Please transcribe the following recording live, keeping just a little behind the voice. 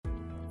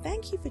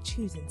Thank you for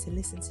choosing to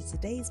listen to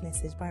today's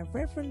message by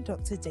Reverend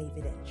Dr.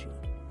 David Entry.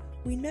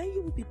 We know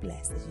you will be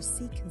blessed as you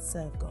seek and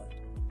serve God.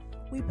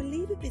 We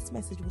believe that this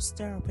message will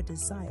stir up a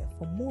desire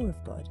for more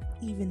of God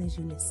even as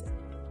you listen.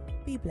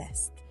 Be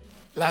blessed.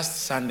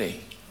 Last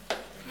Sunday,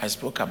 I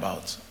spoke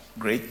about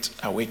Great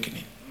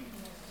Awakening.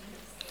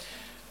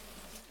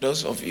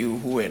 Those of you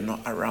who were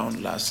not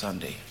around last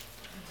Sunday,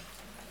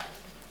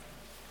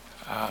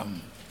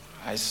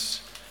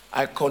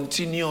 I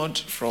continued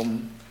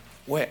from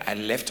where I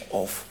left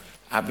off.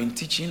 I've been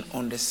teaching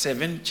on the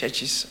 7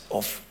 churches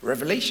of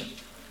Revelation,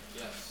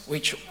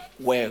 which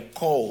were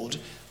called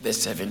the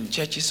 7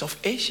 churches of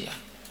Asia.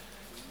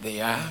 They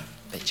are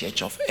the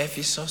church of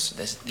Ephesus,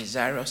 the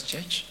desirous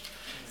church,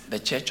 the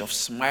church of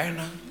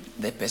Smyrna,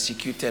 the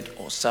persecuted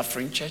or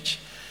suffering church,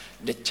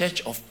 the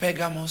church of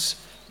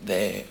Pergamos,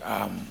 the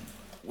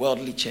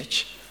worldly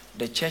church,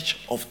 the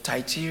church of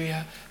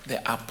Thyatira, the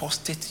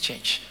apostate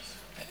church,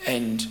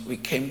 and we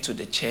came to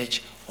the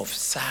church of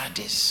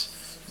Sardis,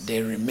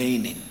 the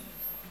remaining,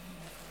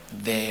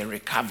 the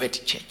recovered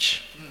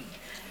church.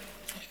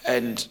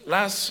 And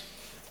last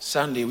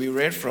Sunday we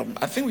read from,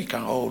 I think we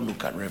can all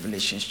look at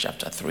Revelation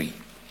chapter 3.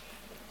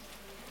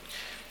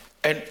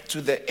 And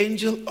to the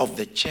angel of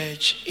the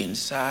church in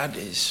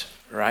Sardis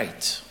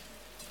write,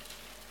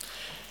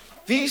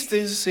 these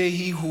things say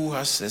he who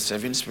has the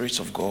 7 spirits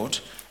of God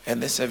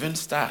and the 7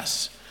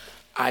 stars.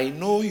 I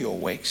know your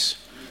works,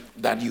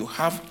 that you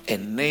have a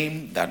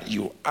name, that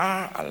you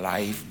are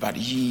alive, but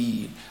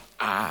ye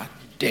are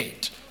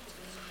dead.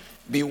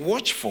 Be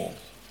watchful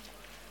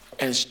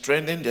and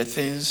strengthen the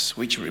things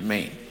which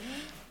remain,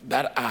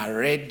 that are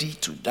ready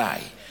to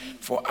die.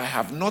 For I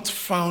have not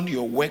found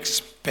your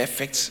works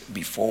perfect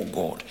before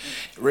God.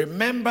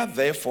 Remember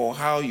therefore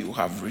how you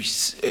have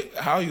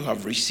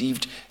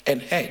received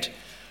and heard,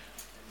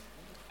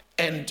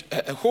 and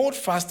hold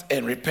fast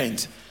and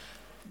repent.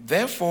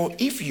 Therefore,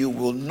 if you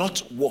will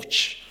not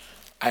watch,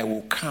 I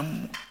will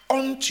come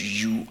unto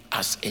you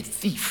as a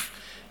thief,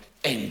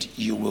 and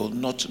you will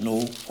not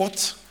know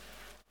what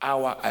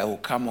hour I will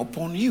come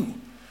upon you.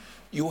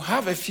 You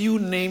have a few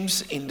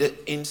names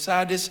in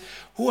Sardis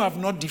who have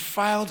not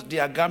defiled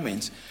their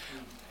garments,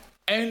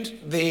 and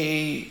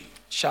they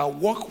shall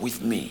walk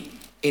with me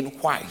in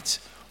white,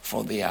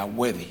 for they are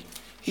worthy.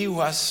 He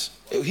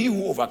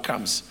who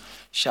overcomes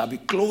shall be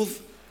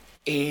clothed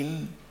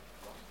in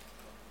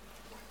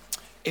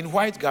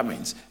white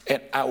garments,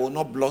 and I will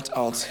not blot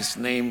out his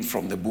name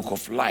from the book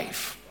of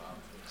life,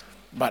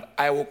 but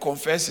I will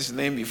confess his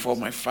name before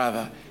my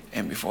Father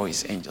and before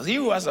his angels. He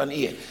who has an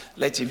ear,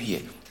 let him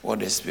hear what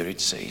the Spirit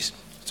says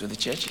to the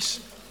churches.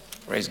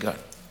 Praise God.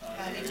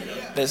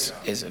 This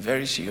is a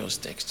very serious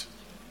text.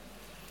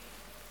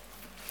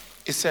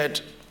 It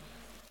said,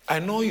 I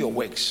know your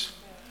works.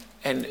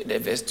 And the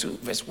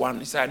verse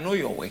 1, it said, I know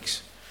your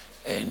works.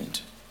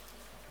 And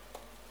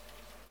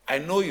I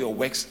know your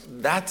works,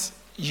 that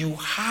you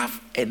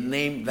have a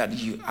name, that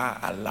you are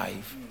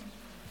alive.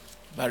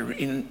 But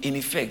in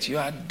effect, you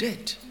are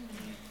dead.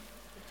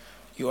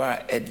 You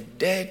are a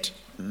dead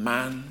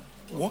man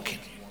walking.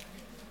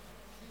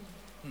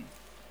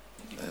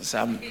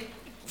 Some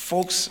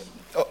folks,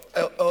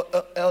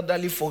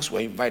 elderly folks, were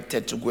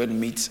invited to go and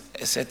meet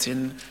a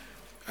certain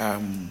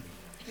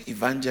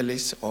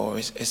evangelist or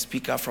a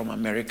speaker from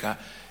America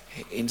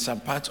in some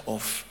part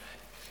of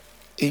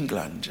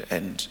England,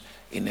 and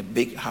in a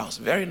big house,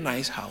 very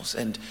nice house.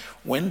 And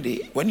when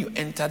you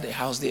enter the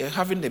house, they are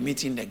having the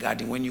meeting in the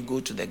garden. When you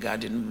go to the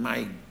garden,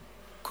 my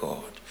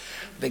God,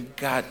 the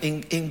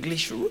garden,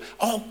 English,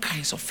 all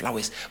kinds of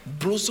flowers,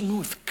 blossoming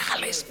with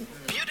colors,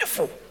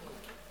 beautiful.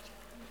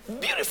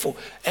 Beautiful.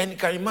 And you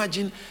can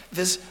imagine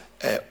this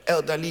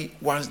elderly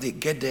ones, they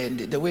get there, and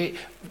the way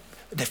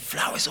the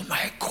flowers, oh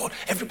my God,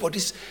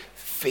 everybody's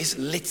face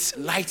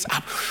lights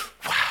up.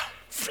 Wow,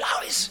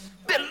 flowers,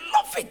 they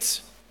love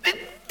it. They're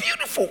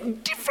beautiful,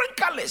 different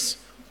colors,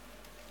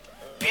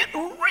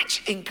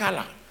 rich in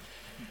color.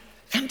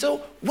 And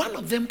so one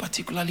of them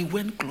particularly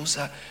went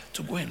closer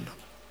to go and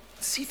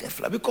see the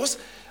flower, because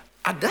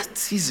at that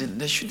season,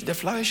 the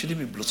flower shouldn't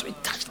be blue. So he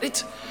touched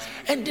it,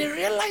 and they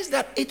realized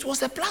that it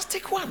was a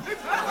plastic one.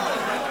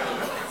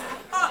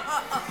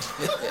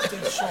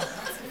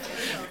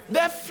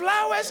 The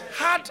flowers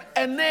had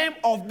a name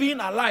of being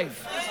alive,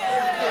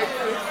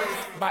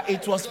 but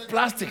it was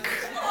plastic.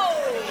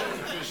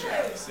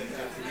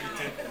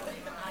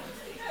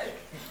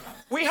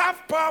 We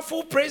have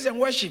powerful praise and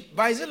worship,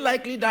 but is it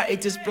likely that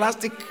it is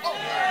plastic?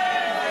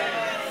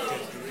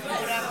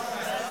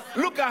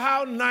 Look at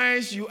how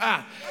nice you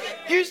are.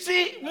 You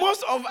see,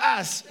 most of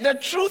us, the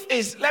truth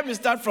is, let me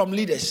start from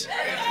leaders.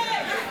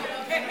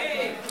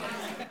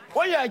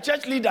 When you're a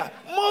church leader,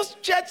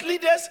 most church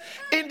leaders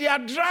in their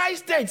dry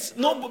states,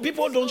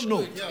 people don't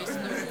know.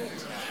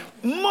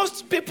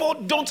 Most people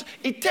don't.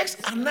 It takes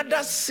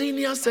another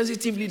senior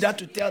sensitive leader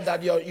to tell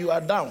that you are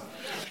down.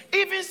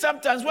 Even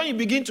sometimes when you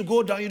begin to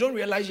go down, you don't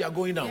realize you are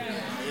going down.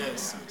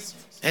 Yes.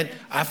 And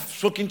I've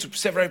spoken to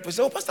several people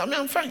say, oh, Pastor,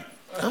 I'm fine.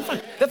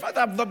 The fact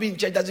that I've not been in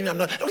church doesn't mean I'm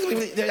not.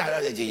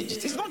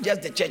 It's not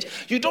just the church.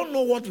 You don't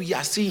know what we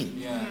are seeing.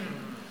 Yeah.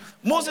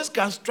 Moses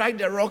can strike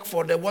the rock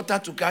for the water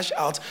to gush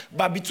out,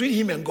 but between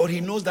him and God,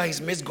 he knows that he's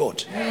missed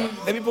God.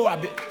 The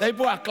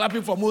people are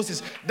clapping for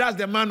Moses. That's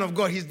the man of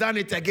God. He's done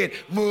it again.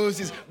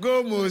 Moses,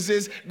 go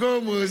Moses,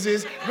 go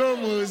Moses, go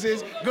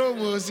Moses, go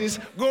Moses,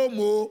 go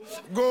Mo,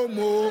 go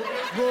Mo,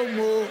 go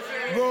Mo,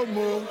 go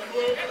Mo.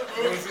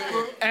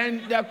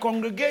 And the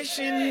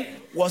congregation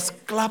was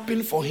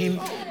clapping for him,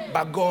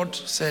 but God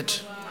said,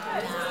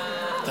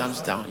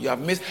 thumbs down. You have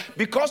missed.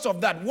 Because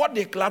of that, what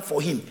they clapped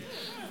for him,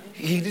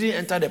 he didn't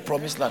enter the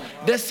promised land.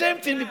 The same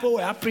thing people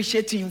were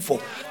appreciating him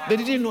for. They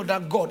didn't know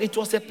that God, it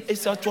was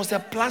a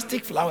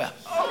plastic flower.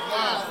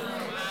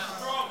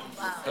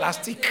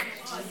 Plastic.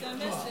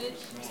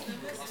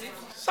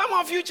 Some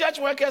of you church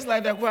workers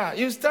like the choir,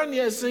 you stand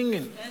here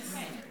singing.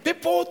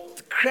 People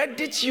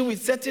credit you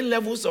with certain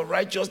levels of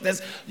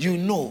righteousness, you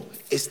know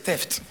it's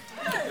theft.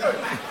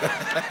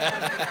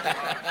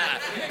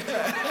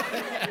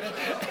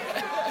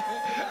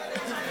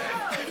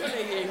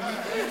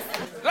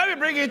 Let me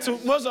bring it to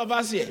most of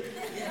us here.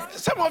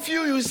 Some of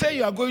you, you say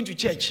you are going to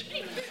church.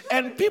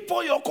 And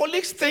people, your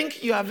colleagues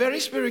think you are very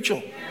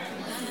spiritual.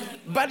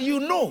 But you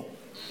know.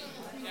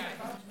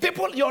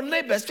 People, your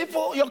neighbors,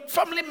 people, your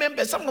family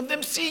members, some of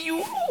them see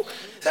you.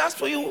 As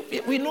for you,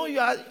 we know you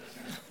are.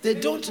 They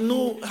don't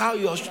know how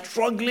you are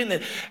struggling.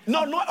 And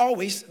no, not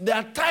always. There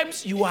are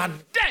times you are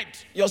dead.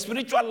 Your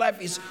spiritual life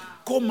is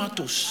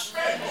comatose.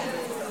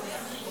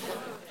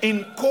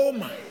 In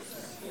coma.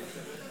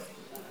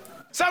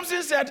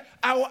 Samson said,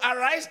 I will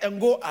arise and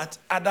go at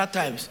other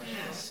times.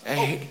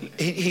 And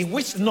he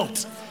wished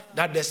not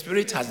that the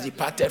spirit has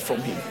departed from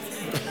him.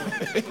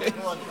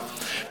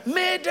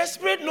 May the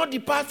spirit not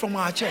depart from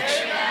our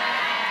church.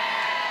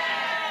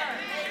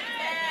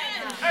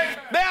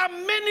 There are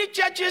many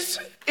churches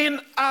in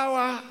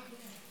our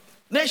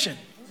nation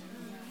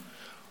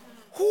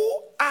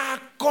who are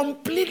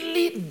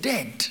completely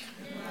dead.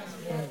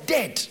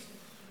 Dead.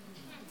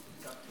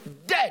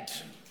 Dead.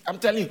 I'm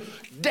telling you,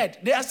 dead.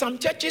 There are some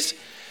churches,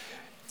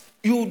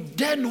 you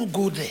dare not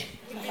go there.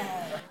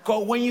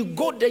 Because when you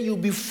go there, you'll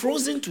be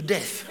frozen to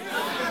death.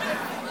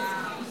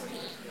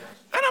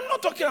 And I'm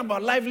not talking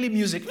about lively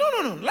music.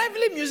 No.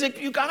 Lively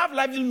music, you can have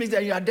lively music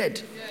and you are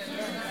dead.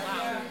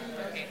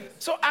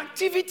 So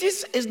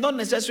activities is not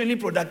necessarily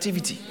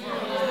productivity.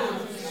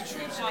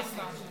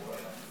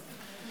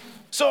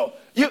 So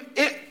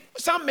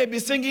some may be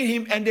singing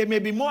hymn and they may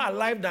be more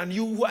alive than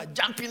you who are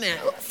jumping and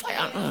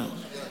fire.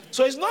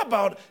 So it's not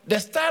about the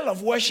style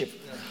of worship,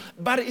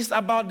 but it's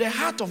about the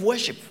heart of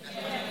worship.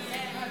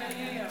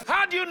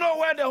 How do you know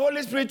where the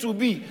Holy Spirit will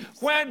be?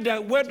 Where the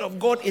word of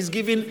God is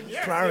given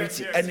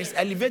priority and is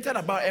elevated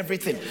about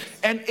everything.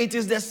 And it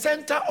is the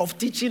center of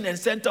teaching and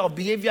center of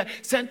behavior,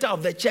 center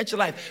of the church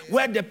life,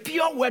 where the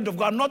pure word of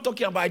God, I'm not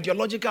talking about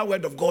ideological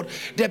word of God,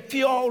 the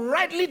pure,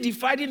 rightly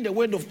dividing the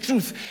word of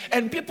truth.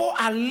 And people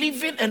are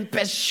living and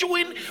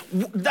pursuing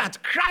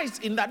that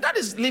Christ in that. That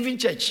is living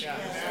church.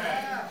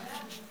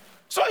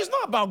 So it's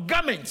not about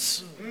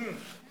garments.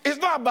 It's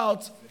not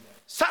about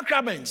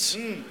sacraments.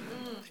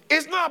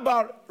 It's not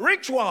about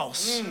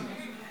rituals.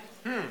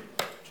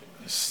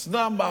 It's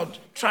not about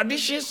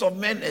traditions of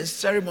men and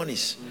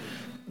ceremonies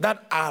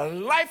that are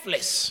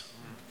lifeless.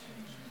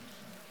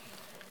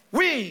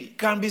 We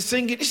can be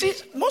singing. You see,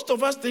 most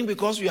of us think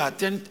because we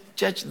attend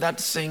church that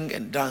sing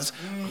and dance,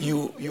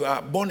 you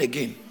are born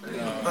again.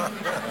 No.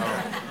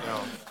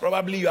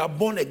 Probably you are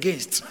born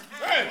against.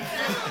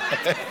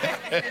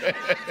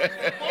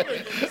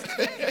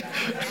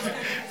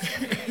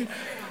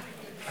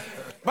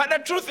 But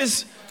the truth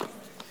is,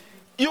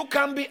 you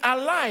can be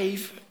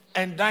alive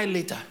and die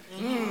later.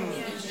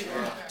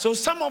 So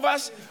some of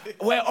us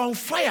were on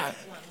fire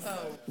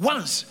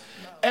once,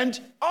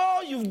 and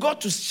all you've got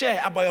to share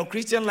about your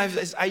Christian life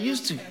is I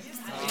used to.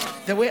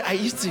 The way I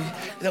used to,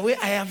 the way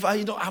I have,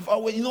 I've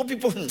always,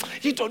 people,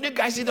 he told you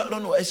guys,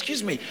 no,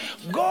 excuse me.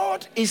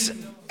 God is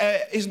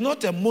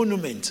not a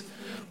monument.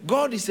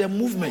 God is a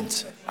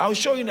movement. I'll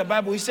show you in the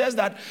Bible. It says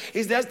that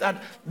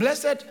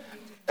blessed,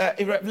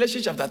 in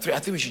Revelation chapter 3, I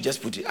think we should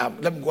just put it up.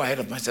 Let me go ahead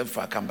of myself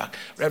before I come back.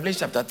 Revelation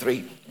chapter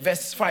 3,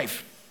 verse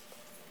 5.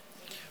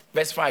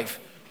 Verse 5.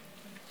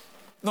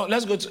 No,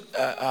 let's go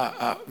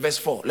to verse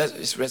 4.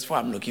 It's verse 4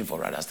 I'm looking for,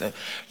 rather.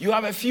 You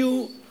have a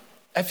few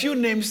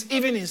names,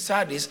 even in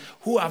Sardis,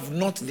 who have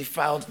not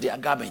defiled their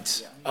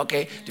garments.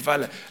 Okay?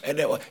 Defiled.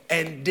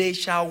 And they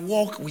shall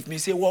walk with me.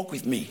 Say, walk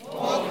with me.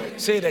 Walk with me.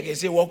 Say it again.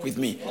 Say, walk with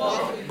me.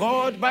 Walk with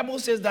God, Bible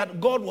says that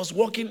God was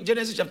walking,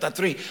 Genesis chapter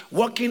 3,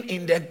 walking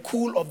in the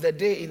cool of the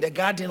day in the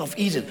Garden of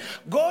Eden.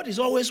 God is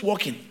always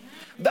walking.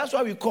 That's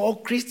why we call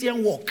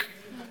Christian walk.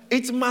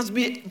 It must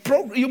be,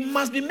 you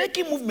must be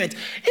making movement.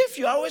 If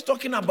you're always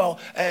talking about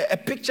a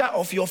picture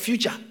of your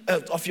future,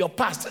 of your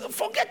past,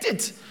 forget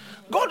it.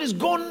 God is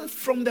gone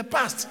from the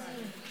past.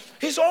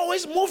 He's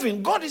always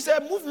moving. God is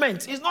a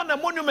movement. He's not a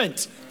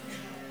monument.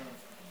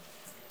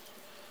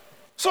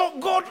 So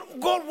God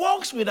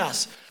walks with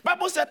us.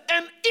 Bible said,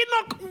 and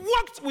Enoch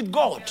walked with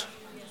God,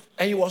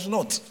 and he was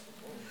not.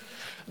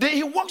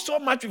 He walked so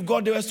much with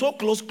God, they were so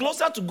close,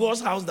 closer to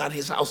God's house than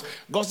his house.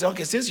 God said,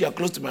 okay, since you are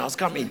close to my house,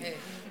 come in.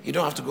 You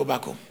don't have to go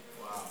back home.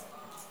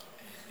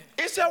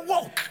 It's a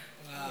walk.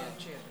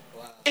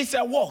 It's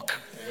a walk.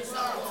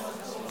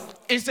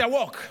 It's a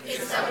walk.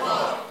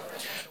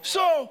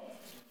 So,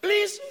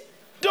 please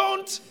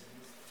don't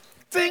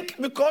think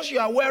because you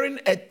are wearing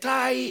a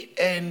tie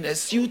and a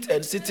suit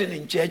and sitting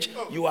in church,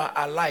 you are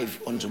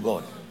alive unto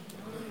God.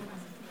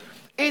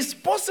 It's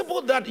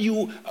possible that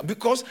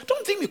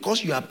don't think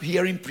because you are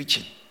hearing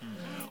preaching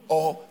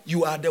or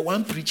you are the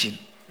one preaching,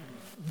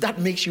 that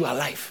makes you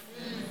alive.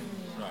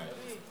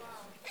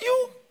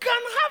 You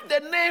can have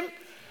the name,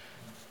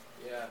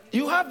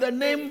 you have the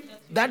name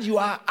that you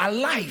are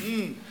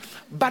alive,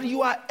 but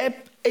you are a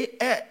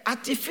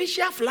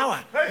artificial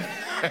flower.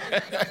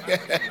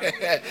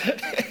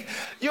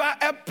 You are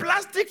a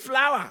plastic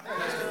flower.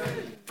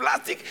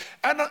 Plastic.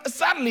 And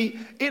sadly,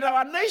 in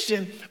our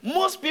nation,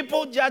 most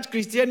people judge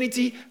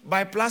Christianity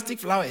by plastic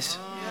flowers.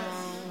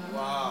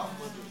 Wow.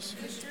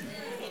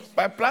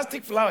 By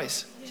plastic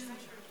flowers.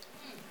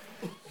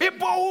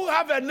 People who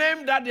have a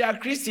name that they are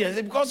Christians,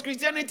 because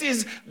Christianity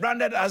is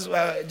branded as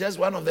just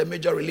one of the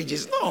major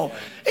religions. No,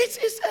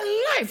 it's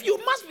alive. You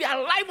must be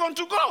alive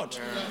unto God.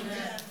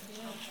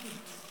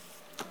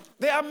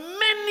 There are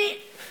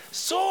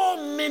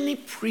so many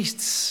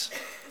priests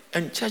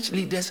and church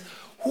leaders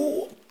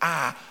who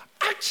are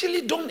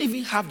actually don't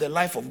even have the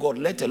life of God,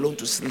 let alone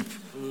to sleep.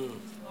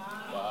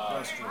 Wow.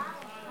 That's true.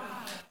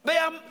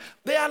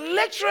 They are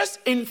lecturers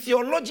in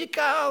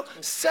theological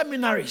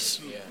seminaries.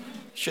 Yeah.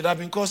 Should have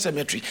been called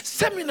cemetery.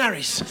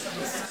 Seminaries.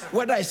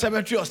 Whether it's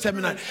cemetery or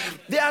seminary.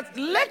 They are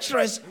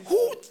lecturers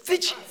who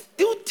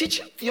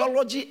teach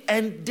theology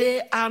and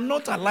they are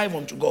not alive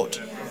unto God.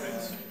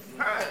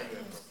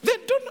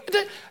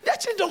 They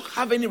actually don't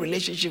have any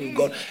relationship with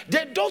God.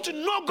 They don't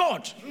know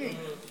God.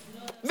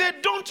 They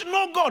don't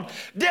know God.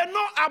 They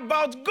know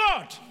about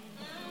God,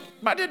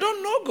 but they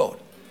don't know God.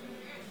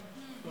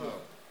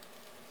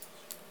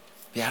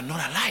 They are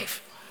not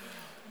alive.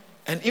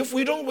 And if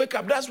we don't wake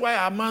up, that's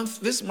why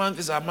this month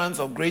is our month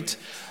of great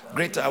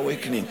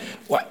awakening.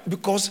 Why?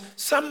 Because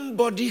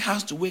somebody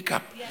has to wake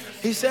up.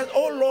 He said,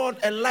 "Oh Lord,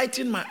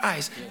 enlighten my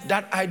eyes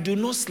that I do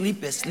not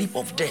sleep a sleep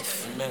of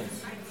death." Amen.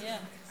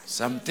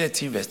 Psalm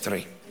 13 verse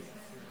 3.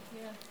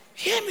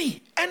 Hear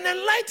me and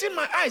enlighten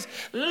my eyes,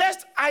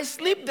 lest I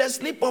sleep the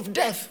sleep of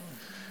death.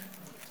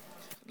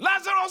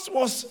 Lazarus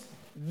was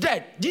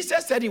dead.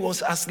 Jesus said he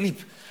was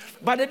asleep.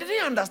 But they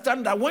didn't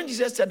understand that when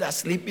Jesus said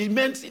asleep, it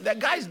meant the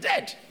guy is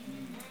dead.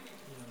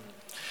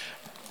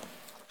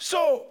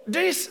 So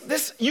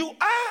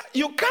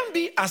you can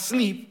be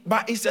asleep,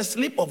 but it's a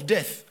sleep of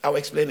death. I'll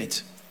explain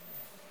it.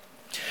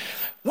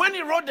 When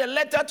he wrote the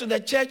letter to the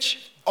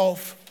church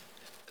of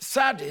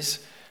Sardis,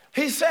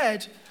 he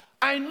said,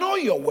 "I know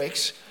your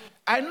works.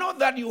 I know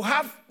that you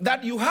have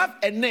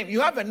a name.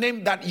 You have a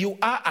name that you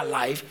are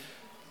alive,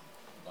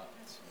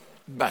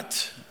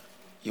 but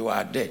you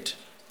are dead."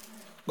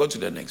 Go to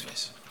the next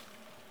verse.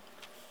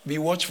 Be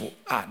watchful.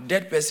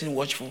 Dead person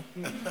watchful.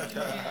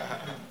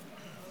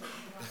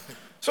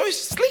 So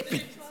he's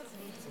sleeping.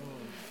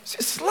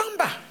 It's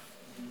slumber.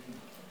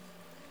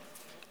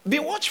 Be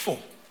watchful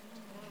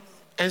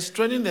and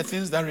strengthen the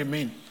things that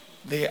remain,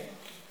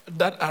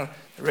 that are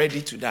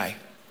ready to die.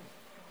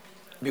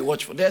 Be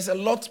watchful. There's a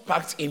lot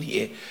packed in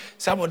here.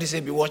 Somebody say,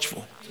 be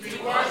watchful. Be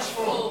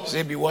watchful.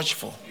 Say, be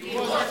watchful. Be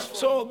watchful.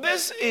 So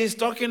this is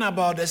talking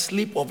about the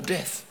sleep of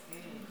death.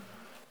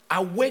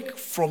 Awake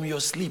from your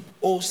sleep,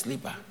 O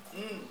sleeper.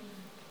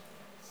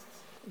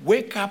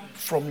 Wake up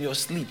from your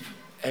sleep,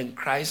 and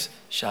Christ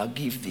shall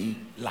give thee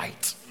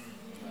light.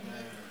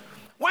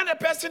 When a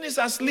person is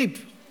asleep,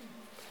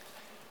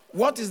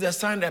 what is the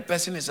sign that a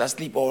person is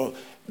asleep, or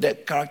the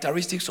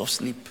characteristics of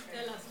sleep?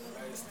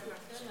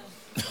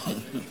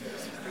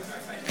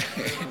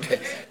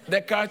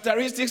 The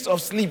characteristics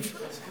of sleep.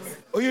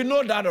 Oh, you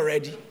know that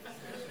already.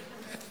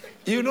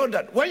 You know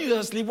that. When you're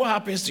asleep, what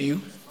happens to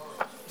you?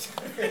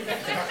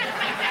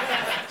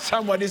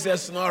 Somebody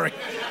says snoring.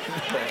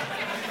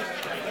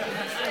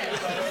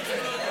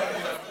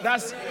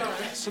 That's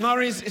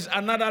snoring is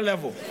another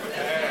level.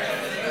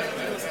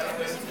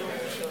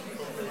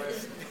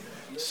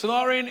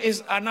 Snoring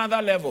is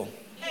another level.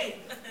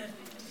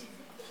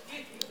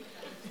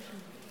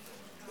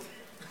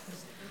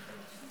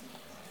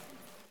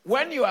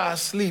 When you are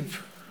asleep,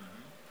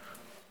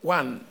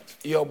 one,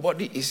 your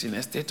body is in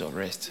a state of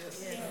rest.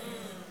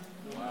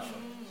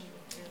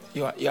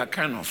 You are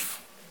kind of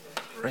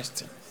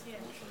resting.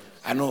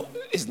 I know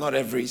it's not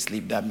every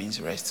sleep that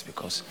means rest,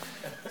 because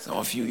some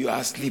of you are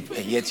asleep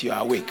and yet you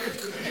are awake.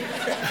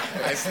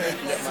 I sleep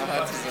yet my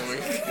heart is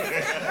awake.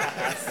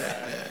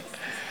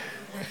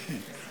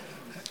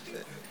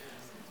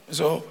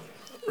 So,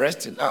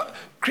 resting.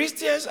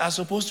 Christians are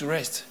supposed to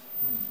rest.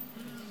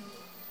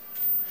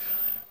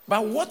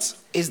 But what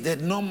is the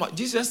normal?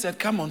 Jesus said,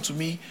 "Come unto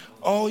me,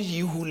 all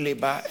you who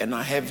labor and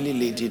are heavily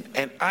laden,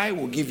 and I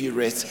will give you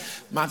rest."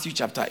 Matthew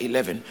chapter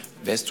 11,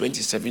 verse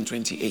 27,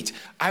 28.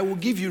 I will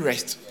give you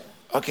rest.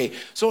 Okay,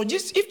 so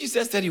if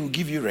Jesus said he will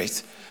give you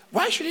rest,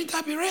 why shouldn't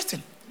I be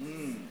resting?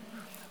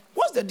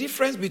 What's the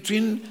difference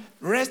between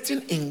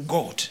resting in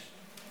God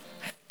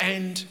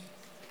and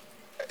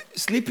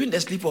sleeping the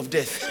sleep of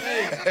death.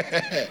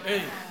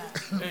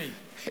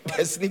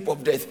 The sleep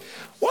of death.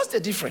 What's the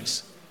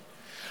difference?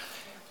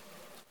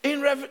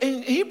 In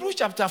Hebrews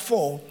chapter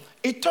 4,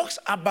 it talks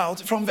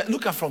about,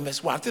 look at from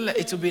verse 1. I think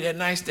it will be a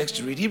nice text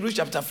to read. Hebrews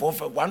chapter 4,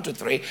 1 to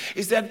 3.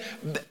 It said,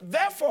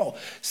 therefore,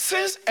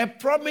 since a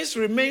promise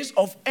remains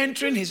of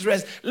entering his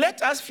rest,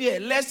 let us fear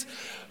lest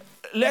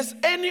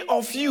any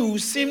of you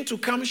seem to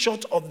come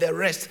short of the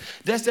rest.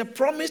 There's a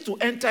promise to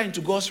enter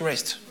into God's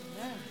rest.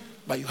 Amen.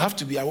 But you have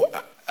to be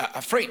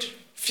afraid,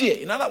 fear.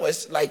 In other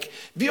words, like,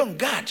 be on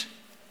guard.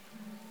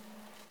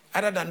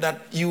 Other than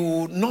that, you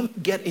will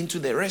not get into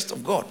the rest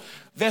of God.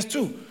 Verse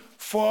 2,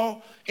 for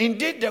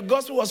indeed the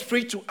gospel was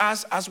preached to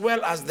us as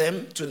well as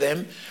to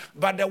them,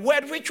 but the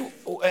word which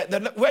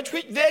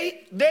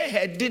they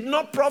had did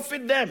not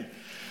profit them,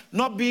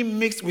 not being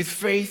mixed with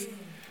faith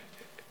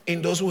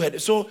in those who had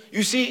it. So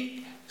you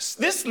see,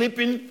 this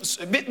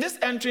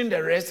entering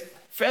the rest,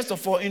 first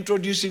of all,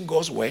 introduces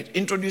God's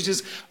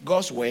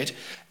word,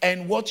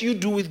 and what you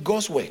do with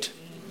God's word.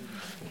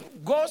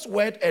 God's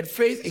word and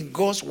faith in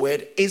God's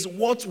word is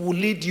what will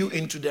lead you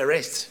into the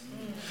rest.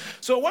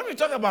 So when we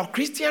talk about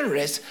Christian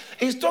rest,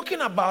 it's talking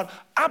about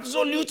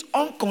absolute,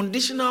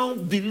 unconditional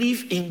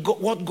belief in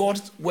what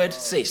God's word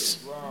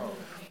says. Wow.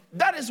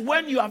 That is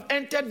when you have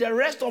entered the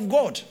rest of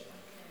God.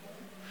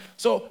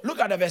 So look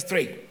at the verse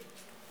 3.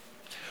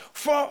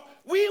 For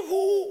we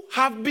who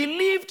have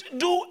believed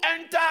do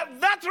enter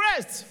that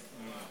rest.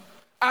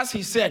 As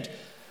he said,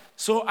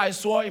 so I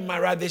swore in my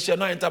wrath, they shall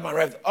not enter my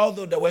rest,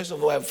 although the works of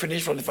the world have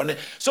finished from the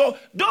foundation. So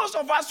those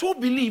of us who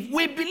believe,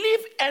 we believe,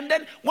 and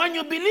then when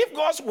you believe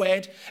God's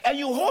word and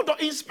you hold on,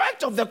 in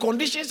spite of the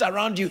conditions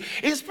around you,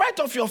 in spite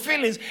of your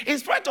feelings, in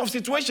spite of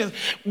situations,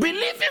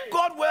 believing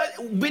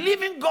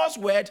God's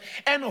word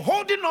and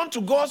holding on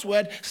to God's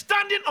word,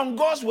 standing on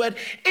God's word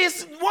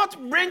is what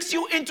brings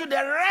you into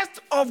the rest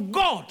of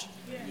God.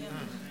 Yeah.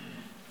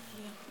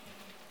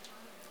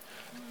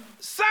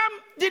 Some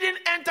didn't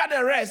enter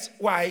the rest.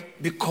 Why?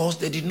 Because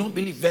they did not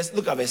believe.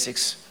 Look at verse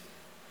 6.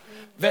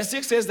 Verse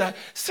 6 says that,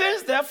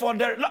 since therefore,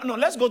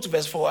 let's go to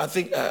verse 4. I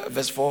think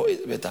verse 4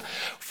 is better.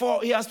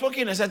 For he has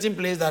spoken in a certain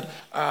place that,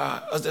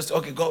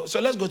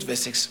 so let's go to verse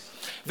 6.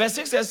 Verse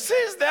 6 says,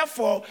 since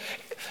therefore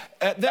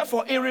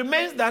it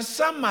remains that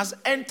some must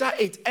enter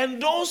it,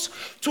 and those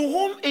to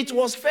whom it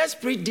was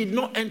first preached did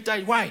not enter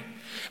it. Why?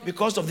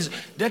 Because of this.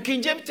 The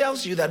King James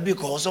tells you that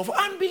because of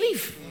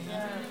unbelief.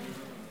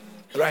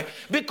 Right?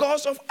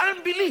 Because of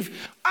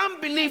unbelief.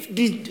 Unbelief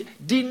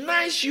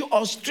denies you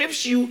or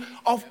strips you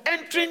of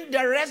entering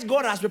the rest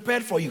God has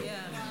prepared for you.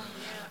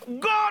 Yeah.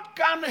 God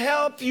can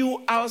help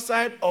you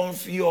outside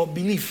of your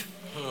belief.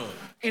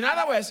 In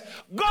other words,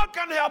 God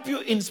can help you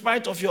in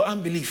spite of your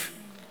unbelief.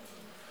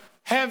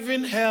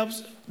 Heaven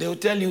helps, they will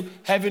tell you,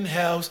 heaven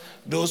helps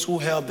those who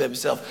help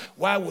themselves.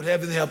 Why would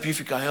heaven help you if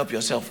you can help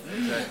yourself?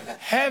 Amen.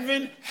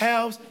 Heaven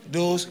helps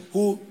those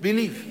who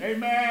believe.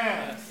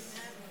 Amen.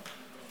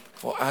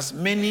 For as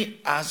many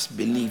as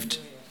believed,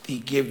 he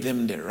gave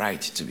them the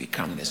right to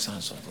become the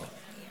sons of God.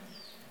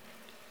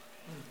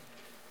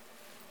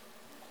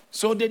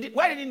 So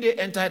why didn't they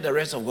enter the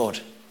rest of God?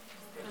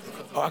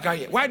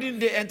 Why didn't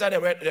they enter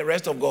the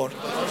rest of God?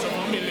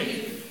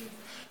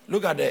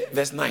 Look at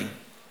verse 9.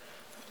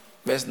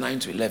 Verse 9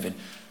 to 11.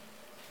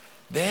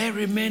 There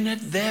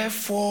remaineth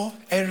therefore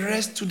a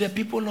rest to the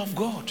people of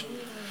God.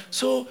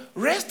 So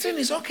resting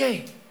is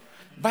okay,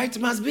 but it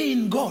must be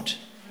in God.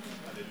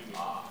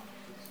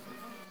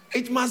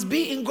 It must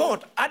be in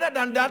God. Other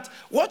than that,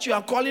 what you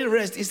are calling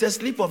rest is a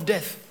sleep of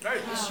death.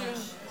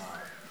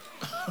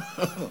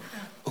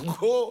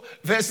 Go,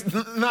 verse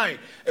 9,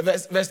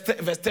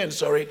 verse 10,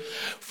 sorry.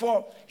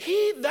 For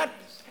he that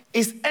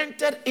is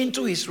entered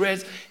into his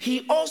rest,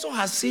 he also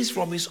has ceased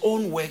from his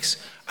own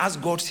works as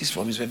God ceased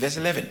from his works. Verse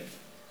 11.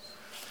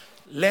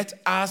 Let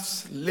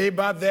us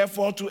labor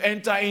therefore to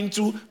enter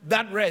into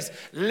that rest,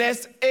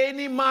 lest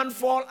any man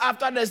fall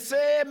after the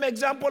same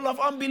example of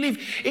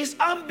unbelief. It's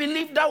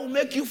unbelief that will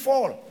make you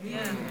fall.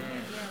 Yeah.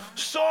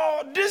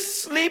 So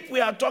this sleep we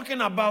are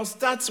talking about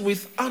starts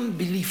with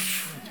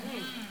unbelief.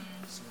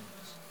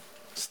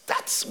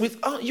 Starts with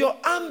your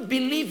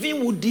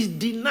unbelieving would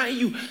deny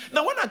you.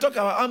 Now, when I talk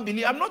about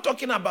unbelief, I'm not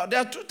talking about, there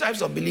are two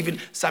types of believing,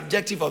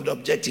 subjective or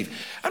objective.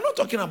 I'm not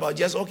talking about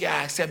just, okay,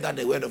 I accept that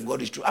the word of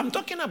God is true. I'm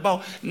talking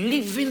about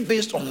living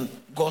based on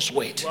God's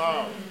word.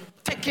 Wow.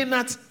 Taking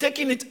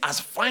it as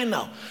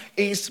final,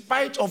 in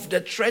spite of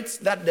the threats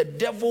that the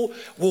devil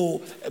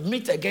will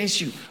meet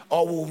against you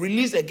or will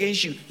release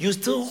against you. You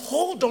still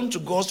hold on to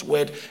God's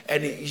word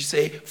and you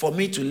say, for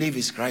me to live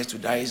is Christ, to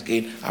die is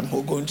gain. I'm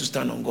going to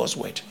stand on God's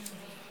word.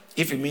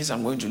 If it means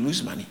I'm going to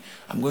lose money,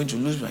 I'm going to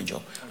lose my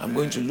job, I'm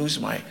going to lose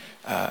my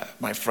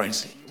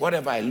friends,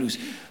 whatever I lose,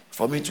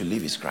 for me to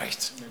live is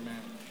Christ. Amen.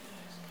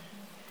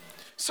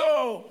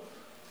 So,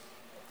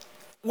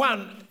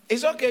 one,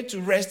 it's okay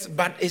to rest,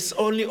 but it's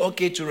only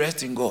okay to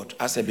rest in God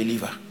as a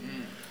believer.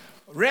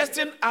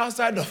 Resting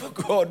outside of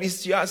God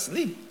is you are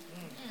asleep.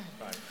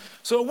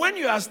 So when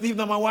you are asleep,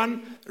 number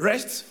one,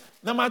 rest.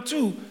 Number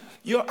two,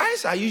 Your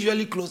eyes are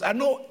usually closed. I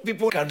know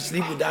people can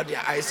sleep without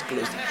their eyes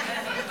closed,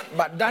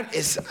 but that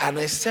is an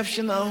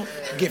exceptional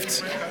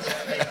gift.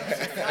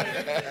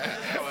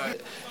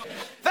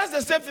 That's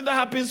the same thing that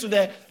happens to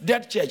the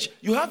dead church.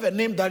 You have a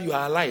name that you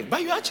are alive,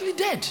 but you're actually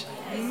dead.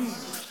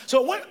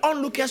 So when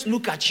onlookers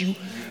look at you,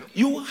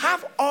 you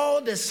have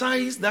all the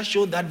signs that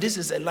show that this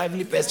is a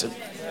lively person.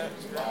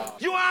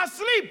 You are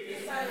asleep.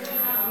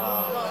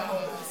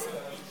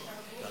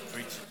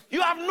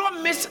 You have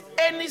not missed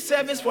any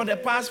service for the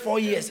past 4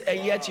 years,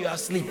 and yet you are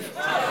asleep.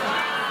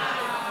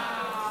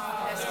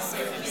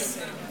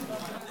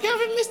 You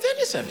haven't missed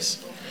any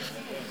service.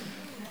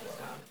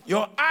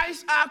 Your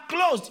eyes are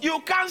closed. You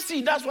can't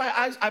see. That's why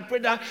I pray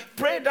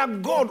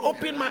that God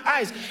open my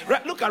eyes.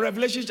 Look at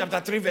Revelation chapter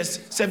 3, verse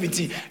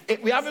 17.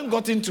 We haven't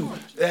gotten to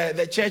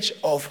the church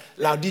of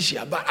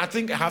Laodicea, but I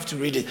think I have to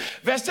read it.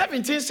 Verse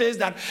 17 says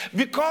that,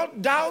 because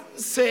thou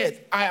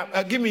said,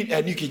 give me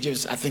New King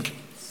James, I think.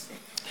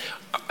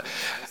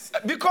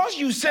 Because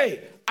you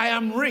say, I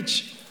am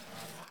rich,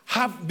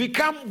 have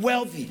become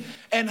wealthy,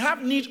 and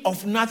have need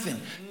of nothing,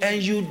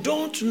 and you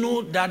don't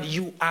know that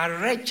you are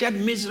wretched,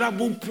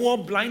 miserable, poor,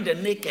 blind,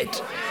 and naked.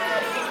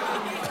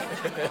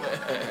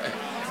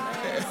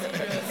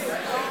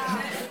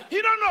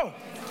 You don't know.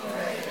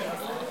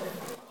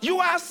 You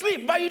are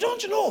asleep, but you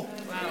don't know.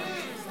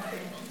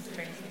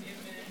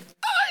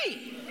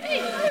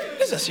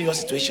 This is a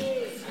serious situation.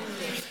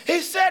 He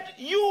said,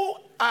 you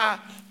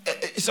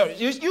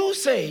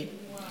say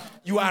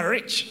you are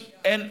rich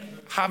and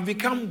have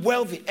become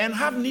wealthy and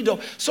have need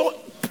of.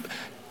 So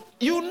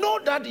you know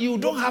that you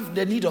don't have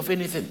the need of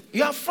anything.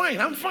 You are fine.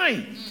 I'm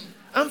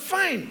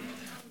fine.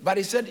 But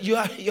he said you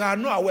are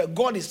not aware.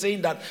 God is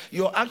saying that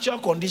your actual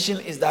condition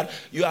is that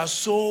you are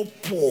so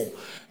poor,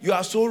 you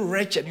are so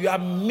wretched, you are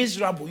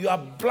miserable, you are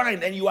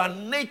blind, and you are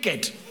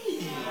naked.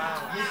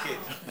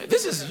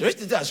 This is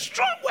a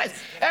strong word.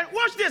 And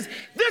watch this.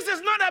 This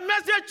is not a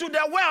message to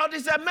the world,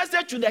 it's a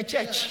message to the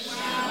church.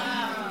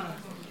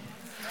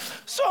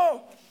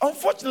 So,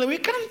 unfortunately, we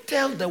can't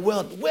tell the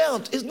world.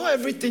 World is not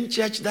everything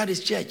church that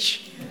is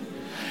church.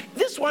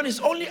 This one is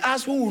only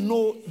us who will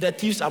know the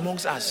thieves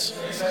amongst us.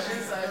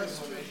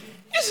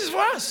 This is for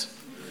us.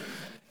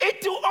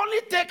 It will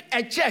only take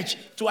a church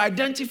to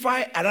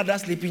identify another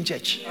sleeping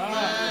church.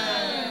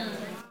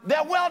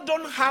 The world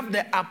don't have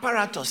the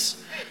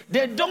apparatus.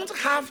 They don't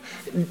have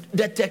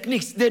the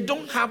techniques. They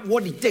don't have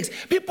what it takes.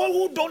 People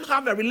who don't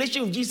have a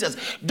relationship with Jesus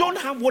don't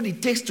have what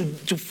it takes to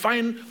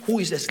find who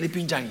is a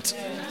sleeping giant.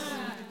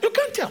 You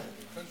can't tell.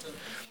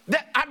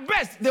 At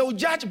best, they will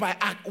judge by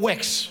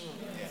works,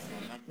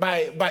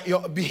 by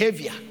your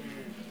behavior,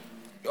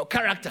 your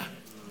character.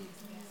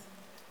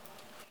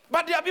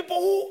 But there are people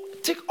who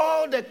tick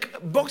all the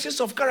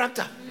boxes of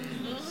character.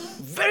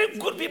 Very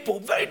good people,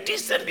 very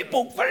decent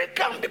people, very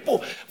calm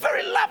people,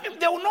 very loving.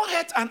 They will not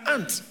hurt an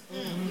ant.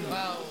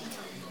 Wow.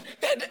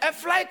 A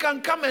fly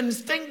can come and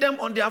sting them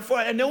on their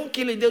forehead and they won't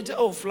kill it. They'll say,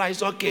 oh, fly,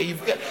 it's okay.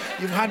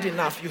 You've had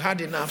enough. You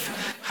had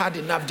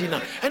enough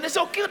dinner. And they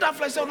say, oh, kill that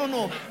fly. I say, oh,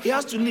 no. He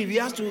has to live. He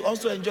has to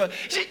also enjoy.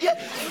 Yeah.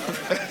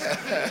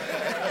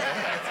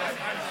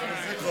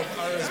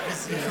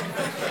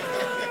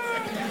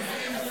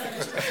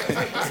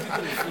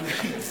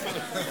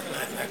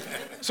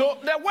 So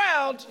the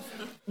world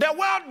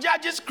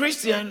judges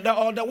Christians,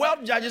 or the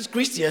world judges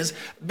Christians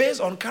based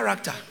on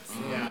character,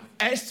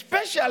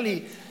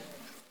 especially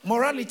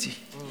morality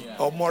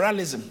or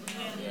moralism,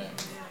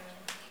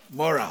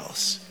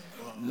 morals,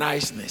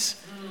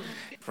 niceness.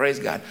 Praise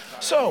God.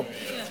 So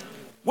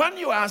when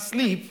you are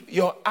asleep,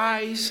 your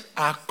eyes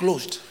are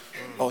closed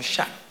or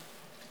shut.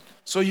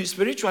 So you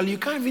spiritually, you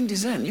can't even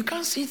discern. You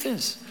can't see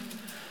things.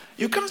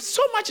 You can't,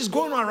 so much is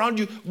going on around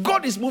you.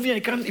 God is moving and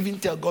you can't even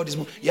tell God is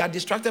moving. You are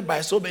distracted by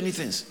so many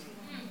things.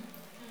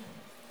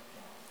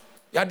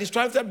 You are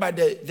distracted by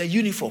the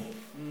uniform.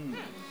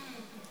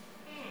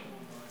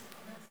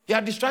 You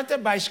are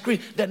distracted by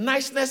screen, the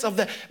niceness of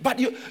but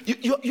you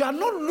are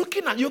not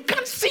looking at, you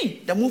can't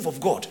see the move of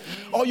God.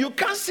 Or you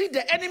can't see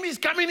the enemy is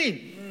coming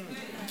in.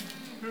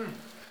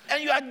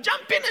 And you are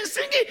jumping and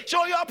singing,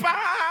 show your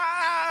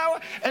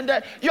power. And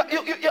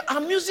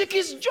our music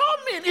is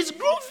jamming, it's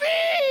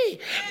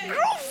groovy.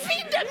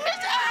 Groovy, the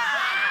music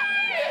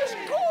is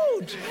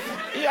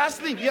good. You are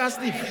asleep.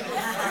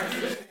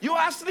 You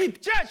are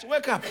asleep. Church,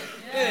 wake up.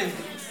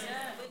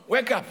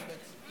 Wake up.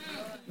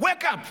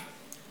 Wake up.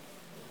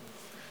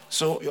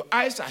 So your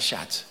eyes are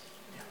shut.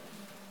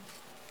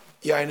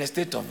 You are in a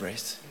state of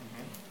rest.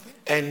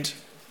 And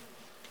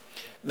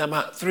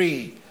number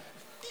 3,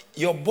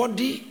 your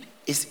body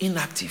is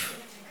inactive.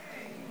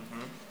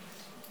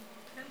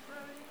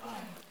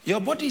 Your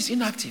body is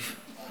inactive.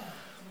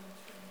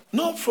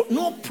 No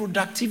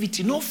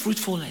productivity, no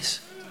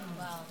fruitfulness.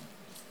 Wow.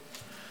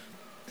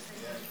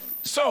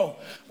 So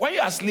when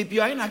you are asleep,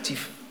 you are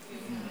inactive.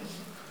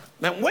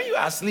 Now when you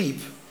are asleep,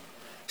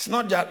 it's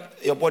not that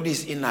your body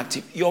is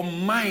inactive. Your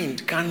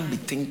mind can't be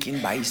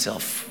thinking by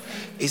itself.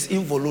 It's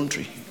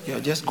involuntary. You're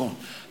just gone.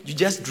 You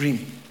just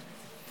dream.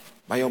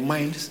 But your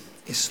mind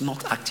is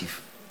not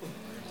active.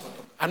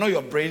 I know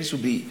your brains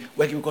will be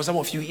working because some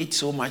of you eat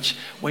so much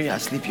when you are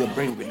asleep, your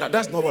brain will be.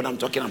 That's not what I'm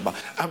talking about.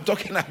 I'm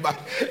talking about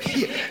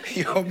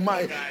your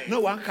mind.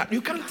 No one can.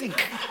 You can't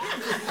think.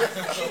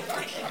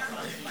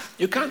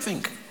 You can't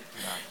think.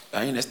 You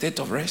are in a state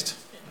of rest.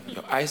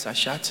 Your eyes are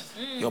shut.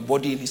 Your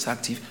body is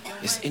active.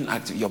 It's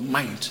inactive. Your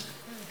mind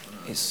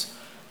is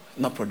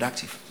not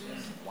productive.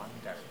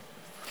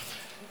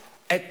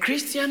 A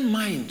Christian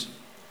mind,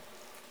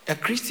 a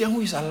Christian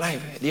who is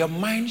alive, their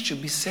mind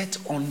should be set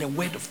on the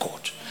word of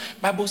God.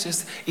 Bible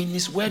says, in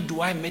his word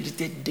do I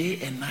meditate day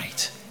and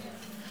night.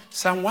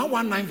 Psalm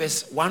 119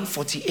 verse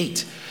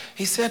 148.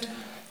 He said,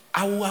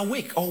 I will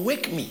awake or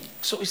wake me.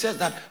 So he says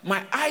that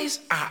my eyes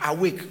are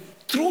awake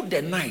through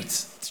the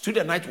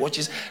night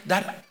watches,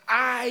 that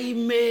I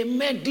may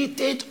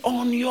meditate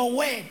on your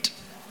word.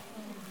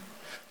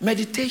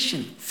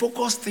 Meditation,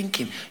 focused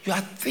thinking. You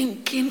are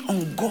thinking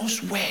on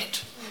God's word.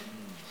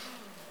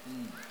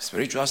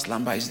 Spiritual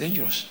slumber is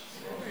dangerous.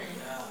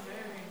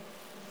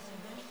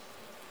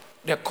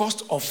 The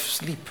cost of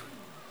sleep.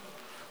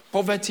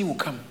 Poverty will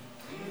come.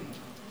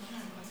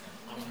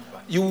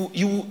 You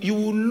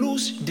will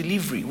lose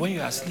delivery when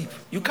you are asleep.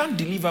 You can't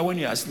deliver when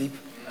you are asleep.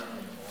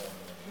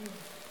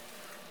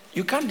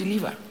 You can't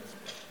deliver.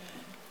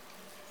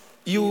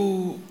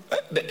 You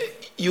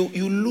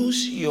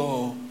lose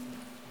your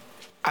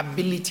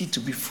ability to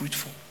be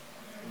fruitful,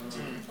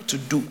 to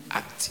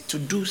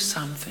do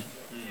something.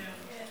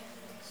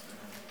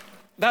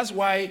 That's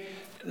why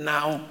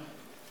now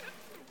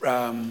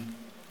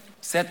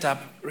set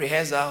up,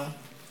 rehearsal,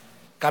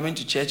 coming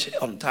to church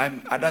on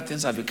time, other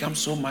things have become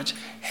so much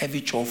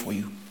heavy chore for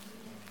you.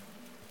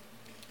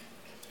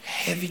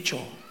 Heavy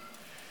chore.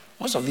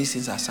 Most of these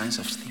things are signs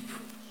of sleep.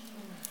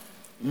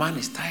 Man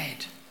is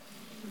tired.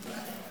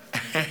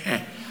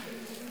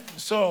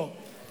 So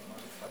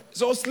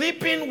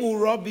sleeping will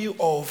rob you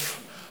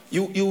of,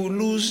 you will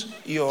lose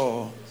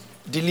your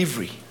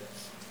delivery.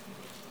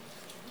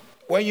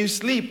 When you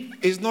sleep,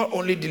 it's not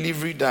only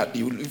delivery that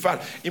you, in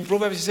fact, in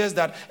Proverbs it says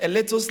that a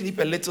little sleep,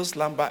 a little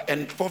slumber,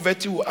 and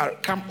poverty will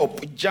come up,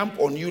 jump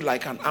on you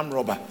like an armed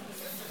robber.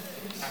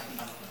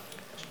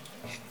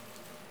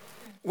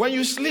 When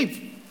you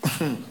sleep,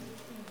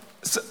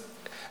 so,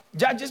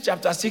 Judges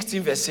chapter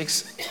 16 verse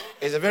 6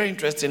 is a very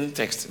interesting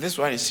text. This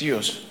one is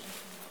serious.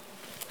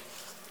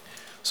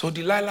 So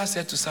Delilah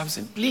said to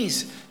Samson,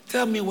 please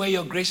tell me where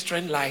your great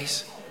strength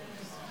lies,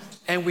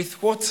 and with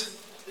what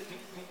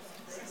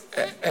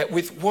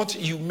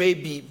you may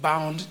be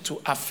bound to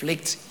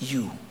afflict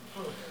you.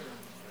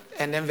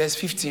 And then verse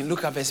 15,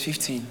 look at verse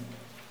 15.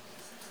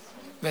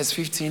 Verse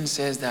 15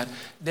 says that,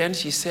 then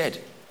she said,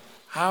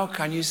 how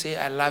can you say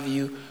I love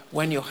you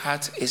when your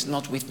heart is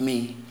not with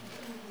me?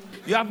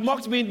 You have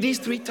mocked me these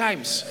 3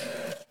 times.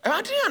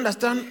 I didn't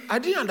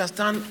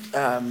understand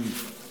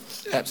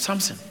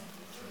Samson.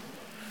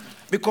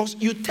 Because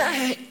you tell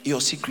her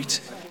your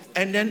secret,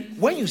 and then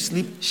when you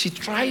sleep, she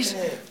tries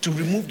to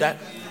remove that,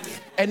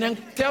 and then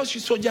tells you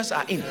soldiers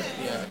are in.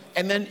 Yeah.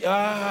 And then,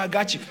 I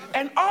got you.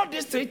 And all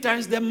these 3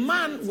 times, the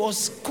man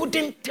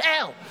couldn't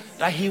tell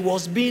that he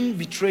was being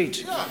betrayed.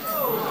 Yeah.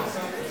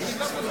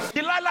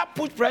 Delilah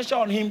put pressure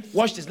on him.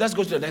 Watch this. Let's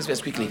go to the next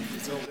verse quickly.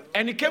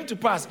 And it came to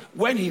pass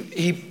when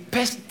he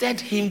pestered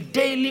him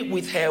daily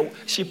with her,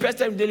 she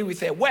pestered him daily with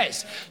her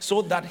words,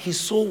 so that his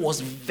soul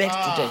was vexed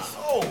to death.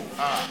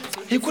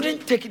 He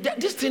couldn't take it.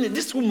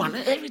 This woman,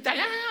 every time,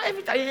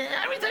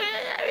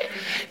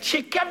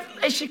 she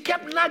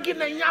kept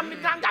nagging and yamming.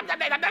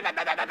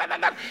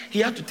 He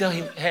had to tell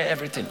her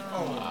everything.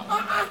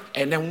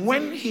 And then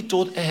when he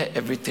told her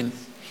everything,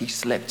 he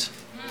slept.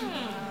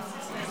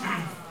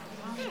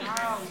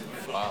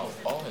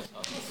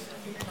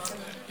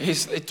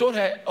 He told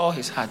her all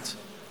his heart.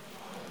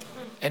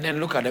 And then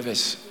look at the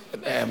verse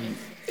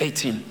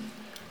 18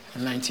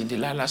 and 19.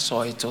 Delilah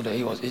saw it, told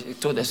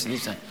her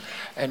sleep time.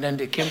 And then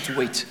they came to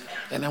wait.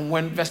 And then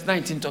when verse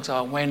 19 talks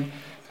about when,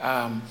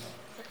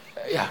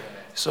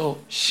 so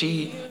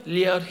she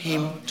lured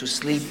him to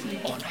sleep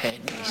on her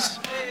knees.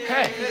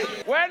 Hey,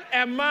 when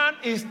a man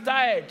is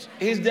tired,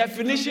 his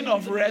definition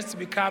of rest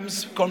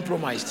becomes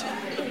compromised.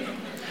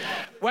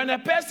 When a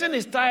person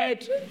is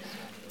tired,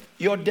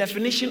 your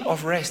definition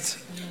of rest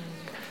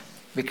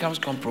becomes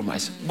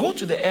compromised. Go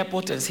to the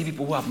airport and see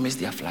people who have missed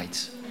their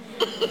flights.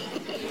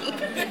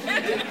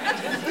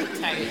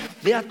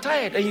 They are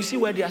tired, and you see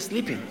where they are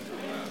sleeping.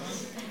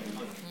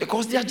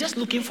 Because they are just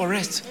looking for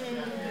rest.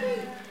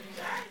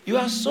 You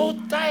are so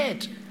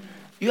tired.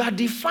 You are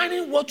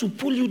defining what to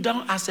pull you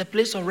down as a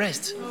place of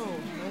rest.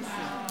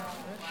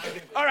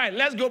 All right,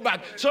 let's go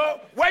back. So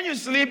when you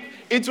sleep,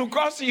 it will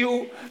cause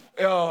you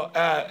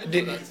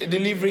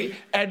delivery,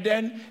 and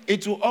then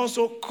it will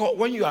also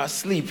when you are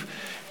asleep.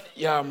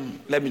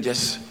 Let me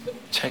just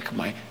check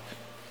my.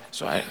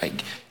 So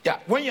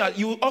when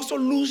you also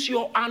lose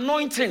your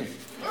anointing.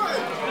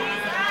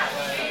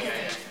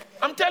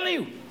 I'm telling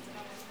you,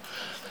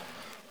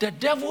 the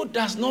devil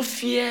does not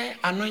fear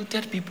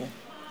anointed people.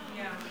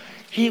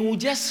 He will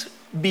just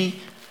be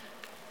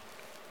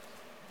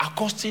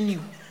accosting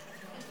you.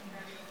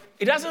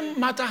 It doesn't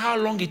matter how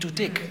long it will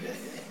take.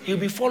 He'll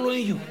be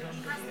following you,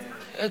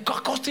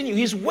 costing you.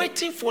 He's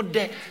waiting for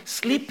the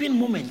sleeping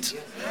moment.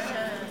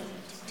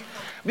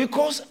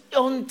 Because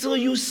until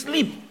you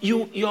sleep,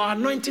 your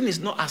anointing is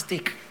not at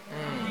stake.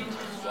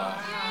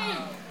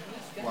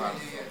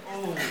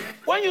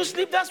 When you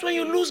sleep, that's when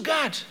you lose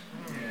God.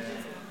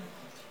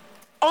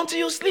 Until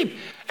you sleep.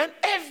 And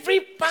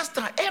every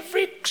pastor,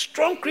 every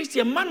strong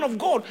Christian, man of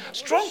God,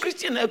 strong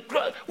Christian,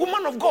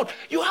 woman of God,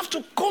 you have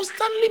to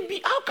constantly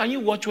be. How can you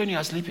watch when you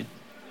are sleeping?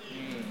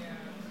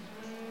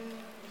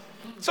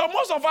 So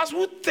most of us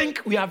who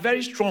think we are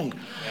very strong,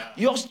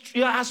 you're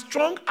as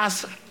strong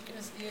as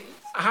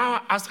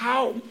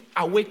how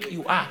awake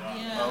you are.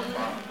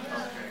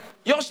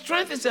 Your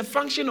strength is a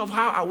function of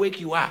how awake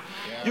you are.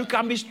 You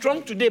can be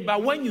strong today,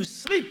 but when you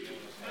sleep,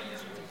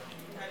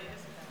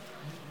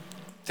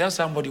 tell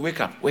somebody, wake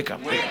up, wake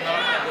up, wake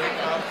up.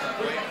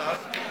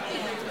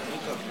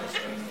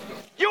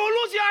 You will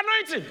lose your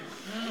anointing.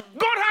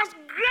 God has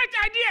great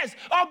ideas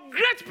or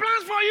great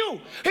plans for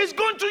you. He's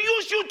going to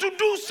use you to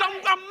do some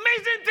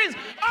amazing things.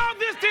 All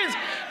these things,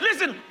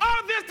 listen,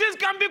 all these things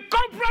can be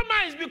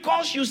compromised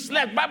because you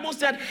slept. Bible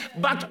said,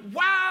 but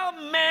while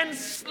men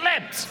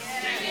slept.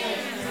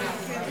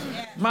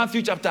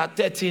 Matthew chapter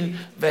 13,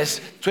 verse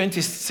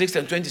 26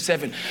 and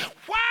 27.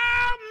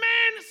 While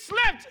men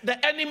slept,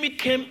 the enemy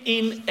came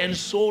in and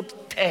sowed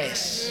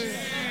tares.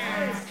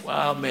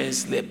 While men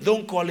slept.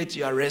 Don't call it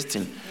you are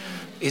resting.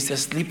 It's a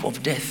sleep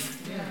of death.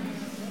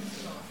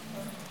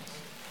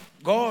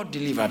 God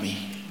deliver me.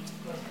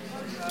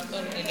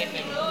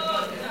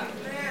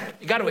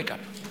 You got to wake up.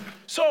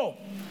 So,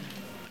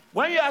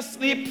 when you are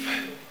asleep,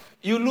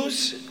 you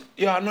lose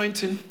your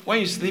anointing. When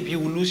you sleep, you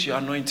will lose your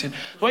anointing.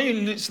 When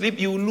you sleep,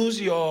 you will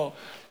lose your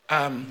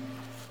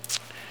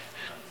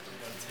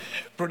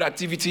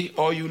productivity,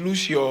 or you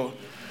lose your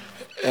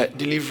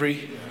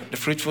delivery, the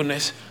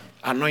fruitfulness,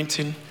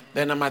 anointing.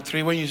 Then number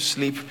 3, when you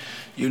sleep,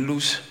 you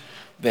lose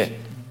the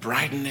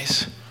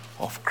brightness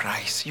of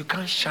Christ. You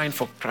can't shine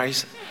for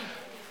Christ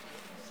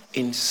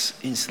in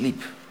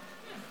sleep,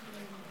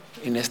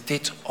 in a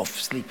state of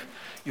sleep.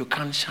 You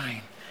can't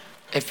shine.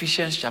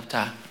 Ephesians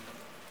chapter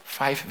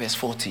 5 verse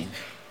 14.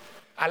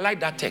 I like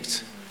that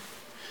text.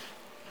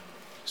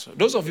 So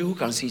those of you who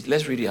can see it,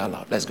 let's read it out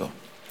loud. Let's go.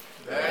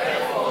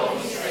 Therefore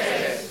he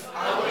says,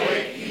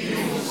 awake you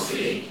who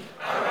sleep,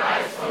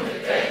 arise from the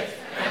dead,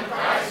 and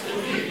Christ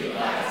will give you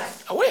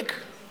light. Awake.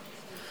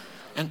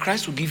 And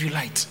Christ will give you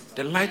light.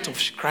 The light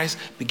of Christ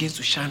begins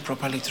to shine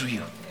properly through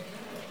you.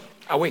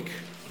 Awake.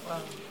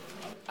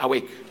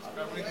 Awake.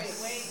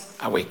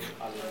 Awake.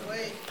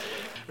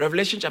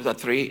 Revelation chapter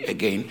 3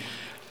 again.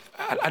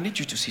 I need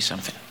you to see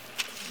something.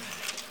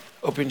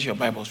 Open to your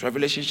Bibles.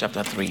 Revelation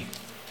chapter 3.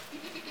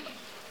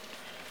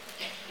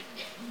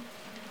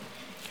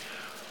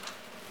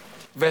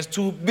 Verse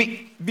 2.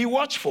 Be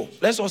watchful.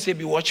 Let's all say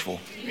be watchful.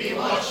 Be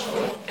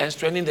watchful. And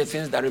strengthen the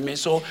things that remain.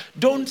 So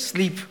don't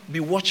sleep. Be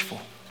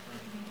watchful.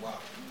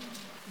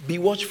 Be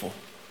watchful.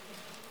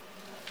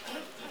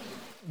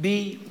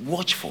 Be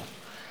watchful.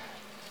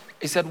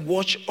 It said,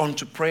 watch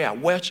unto prayer.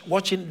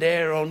 Watching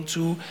there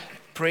unto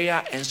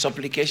prayer and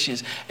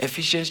supplications.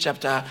 Ephesians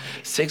chapter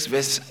 6,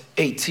 verse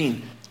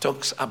 18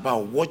 talks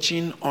about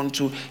watching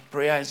unto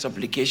prayer and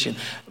supplication.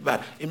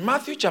 But in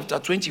Matthew chapter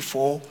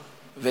 24,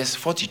 verse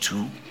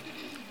 42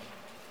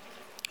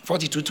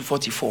 to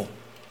 44.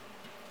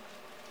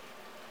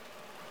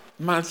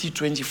 Matthew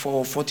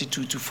 24,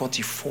 42 to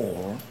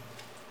 44.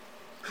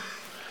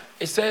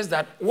 It says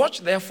that,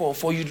 watch therefore,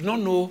 for you do not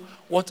know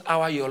what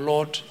hour your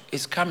Lord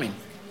is coming.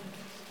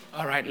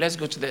 All right, let's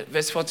go to the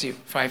verse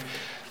 45.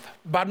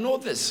 But know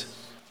this,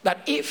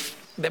 that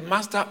if the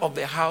master of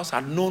the house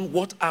had known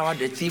what hour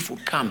the thief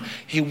would come,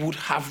 he would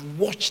have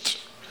watched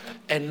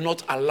and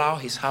not allow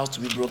his house to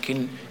be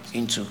broken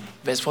into.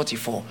 Verse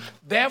 44.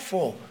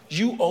 Therefore,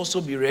 you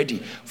also be ready,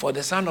 for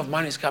the Son of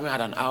Man is coming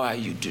at an hour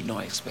you do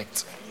not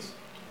expect.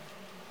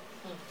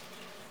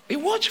 Be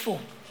watchful.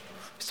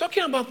 It's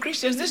talking about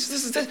Christians. This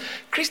is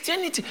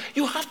Christianity.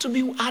 You have to be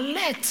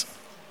alert.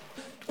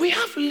 We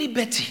have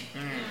liberty.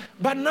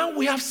 But now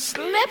we have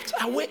slept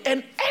away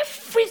and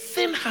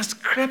everything has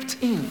crept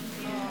in.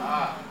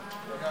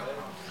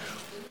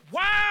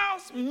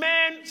 Whilst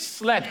men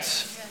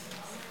slept,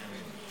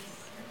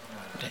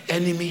 the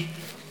enemy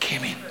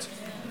came in.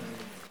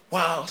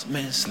 Whilst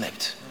men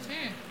slept.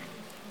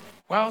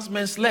 Whilst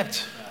men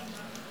slept.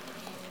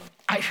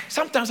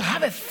 Sometimes I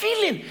have a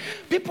feeling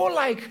people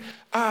like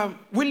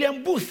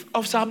William Booth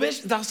of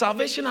the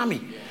Salvation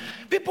Army,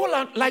 people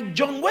like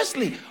John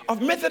Wesley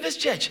of Methodist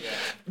Church,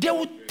 they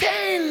will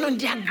turn on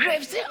their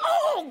graves, say,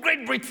 oh,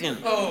 Great Britain.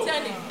 Oh.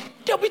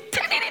 They'll be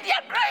turning in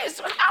their graves.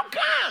 How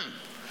come?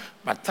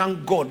 But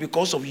thank God,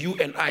 because of you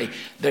and I,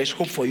 there is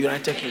hope for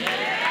United Kingdom.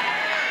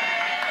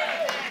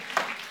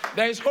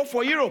 There is hope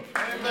for Europe.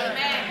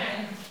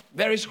 Amen.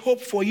 There is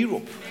hope for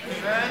Europe.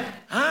 Amen.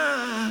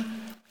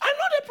 I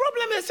know the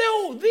problem. They say,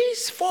 oh,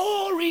 these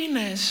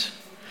foreigners.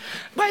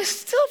 But it's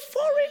still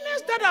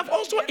foreigners that have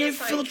also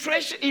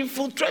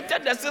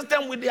infiltrated the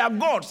system with their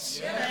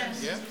gods.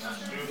 Yes.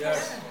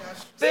 Yes.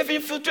 They've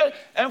infiltrated.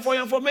 And for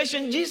your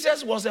information,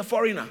 Jesus was a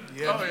foreigner.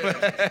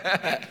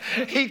 Yeah.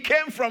 He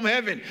came from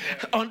heaven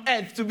on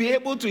earth to be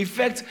able to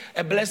effect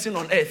a blessing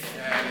on earth.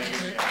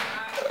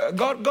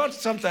 God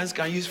sometimes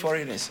can use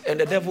foreigners, and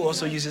the devil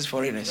also uses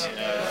foreigners.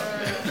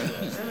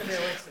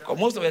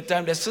 Most of the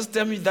time, the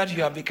system that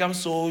you have become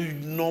so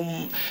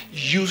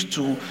used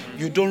to,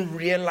 you don't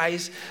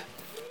realize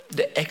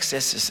the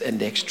excesses and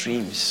the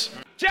extremes.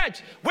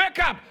 Church, wake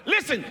up.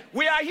 Listen,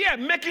 we are here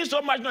making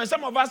so much noise.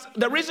 Some of us,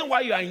 the reason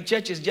why you are in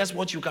church is just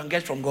what you can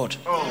get from God.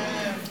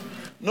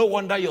 No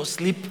wonder your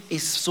sleep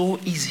is so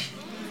easy.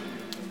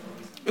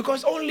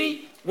 Because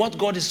only what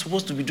God is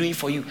supposed to be doing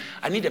for you.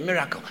 I need a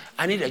miracle.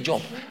 I need a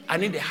job. I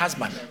need a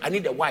husband. I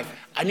need a wife.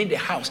 I need a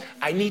house.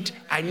 I need.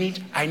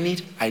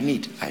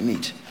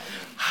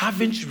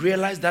 Haven't you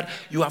realized that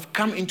you have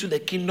come into the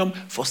kingdom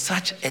for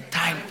such a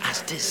time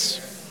as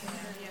this?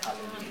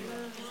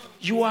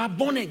 You are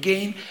born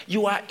again.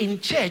 You are in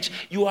church.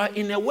 You are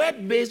in a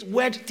word-based,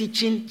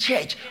 word-teaching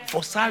church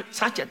for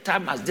such a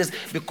time as this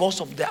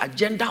because of the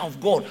agenda of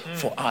God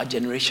for our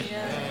generation.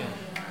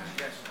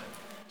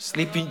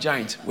 Sleeping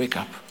giant, wake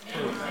up.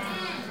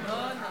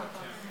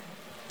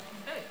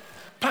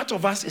 Part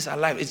of us is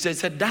alive. It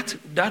says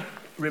that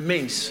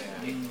remains.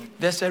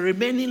 There's a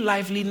remaining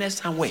liveliness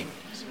somewhere.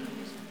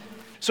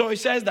 So it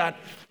says that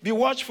be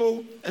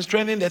watchful and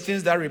strengthen the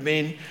things that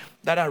remain,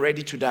 that are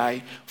ready to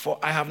die, for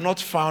I have not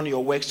found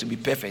your works to be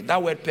perfect.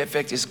 That word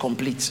perfect is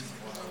complete.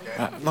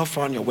 I have not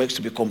found your works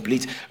to be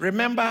complete.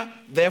 Remember,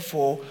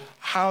 therefore,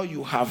 how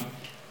you have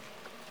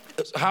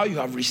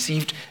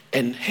received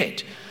and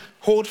heard.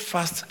 Hold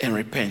fast and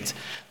repent.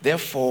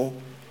 Therefore,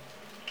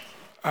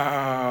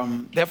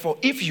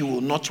 if you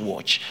will not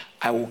watch,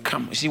 I will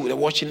come. You see, the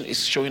watching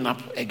is showing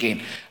up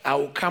again. I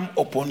will come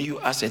upon you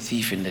as a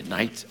thief in the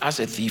night, as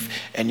a thief,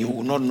 and you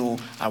will not know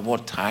at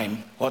what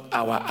time, what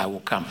hour I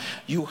will come.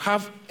 You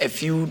have a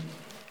few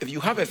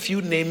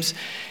names,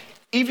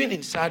 even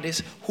in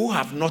Sardis, who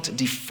have not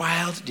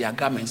defiled their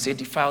garments. Say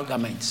defiled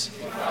garments.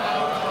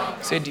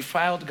 Say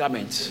defiled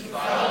garments.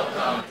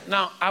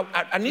 Now,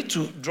 I need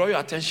to draw your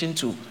attention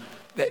to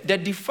the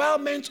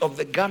defilement of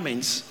the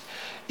garments.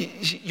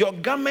 Your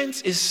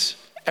garments is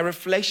a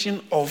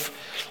reflection of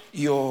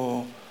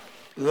your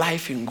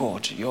life in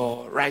God,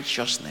 your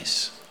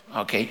righteousness.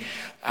 Okay,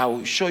 I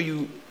will show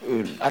you.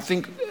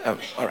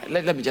 All right.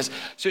 Let me just.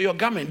 So your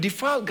garment,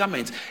 defiled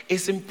garment.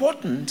 It's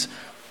important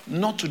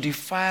not to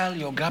defile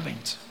your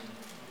garment.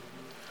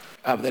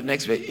 The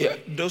next verse.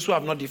 Those who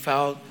have not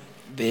defiled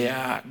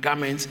their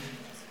garments,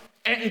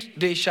 and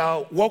they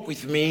shall walk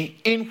with me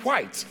in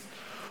white,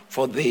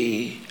 for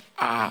they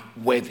are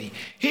worthy.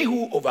 He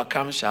who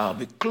overcomes shall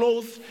be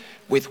clothed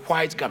with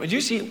white garments. You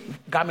see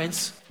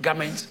garments.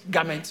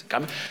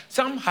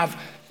 Some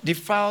have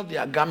defiled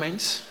their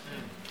garments.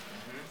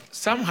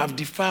 Some have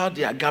defiled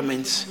their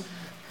garments.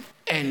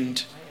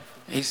 And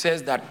he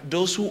says that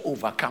those who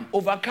overcome.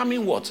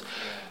 Overcoming what?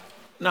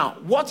 Now,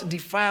 what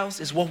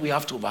defiles is what we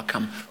have to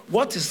overcome.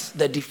 What is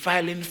the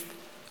defiling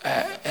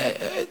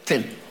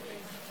thing?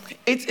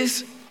 It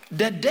is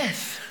the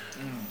death.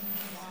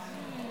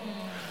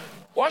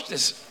 Watch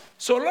this.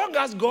 So long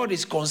as God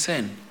is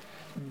concerned,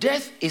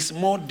 death is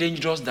more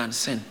dangerous than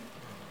sin.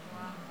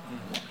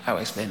 I will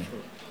explain it.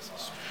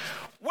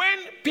 When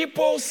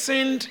people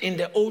sinned in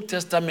the Old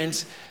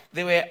Testament,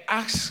 they were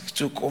asked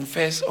to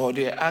confess, or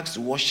they were asked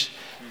to wash,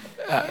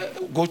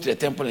 go to the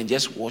temple and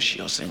just wash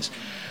your sins.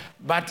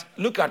 But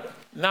look at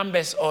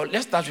Numbers, or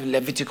let's start with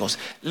Leviticus.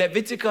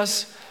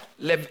 Leviticus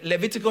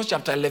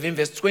chapter 11,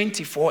 verse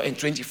 24 and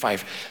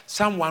 25.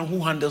 Someone who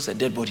handles a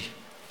dead body.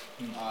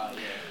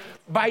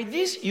 By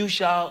this you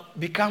shall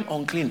become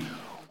unclean.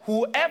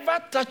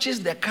 Whoever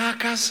touches the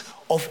carcass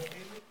of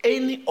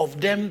any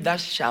of them that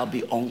shall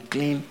be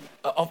unclean,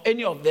 of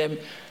any of them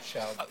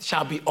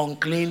shall be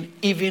unclean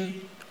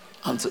even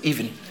until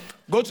evening.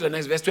 Go to the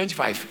next verse,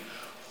 25.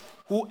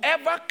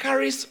 Whoever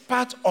carries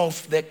part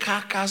of the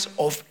carcass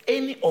of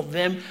any of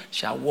them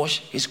shall wash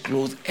his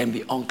clothes and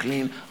be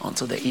unclean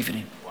until the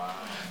evening. Wow.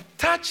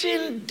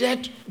 Touching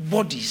dead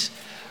bodies,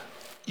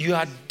 you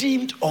are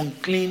deemed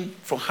unclean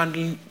for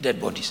handling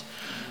dead bodies.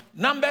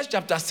 Numbers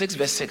chapter 6,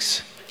 verse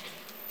 6.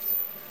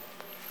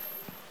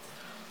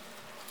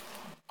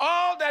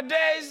 All the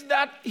days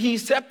that he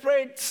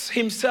separates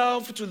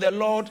himself to the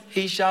Lord,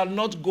 he shall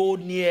not go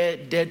near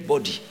dead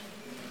body.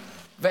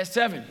 Verse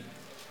 7.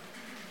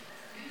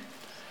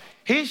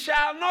 He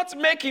shall not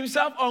make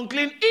himself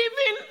unclean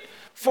even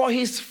for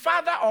his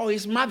father or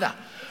his mother,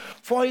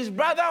 for his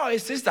brother or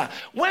his sister,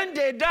 when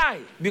they die,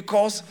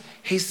 because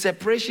his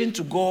separation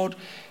to God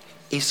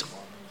is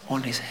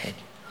on his head.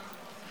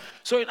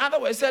 So in other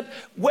words, said,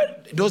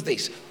 those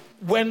days,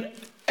 when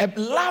a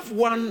loved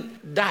one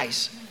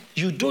dies,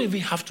 you don't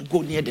even have to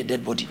go near the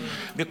dead body,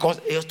 because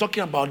he was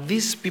talking about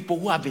these people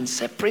who have been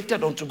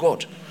separated unto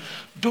God.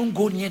 Don't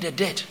go near the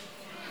dead.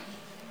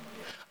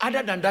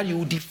 Other than that, you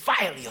will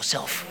defile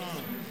yourself.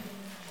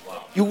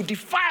 Wow. You will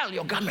defile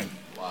your garment.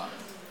 Wow.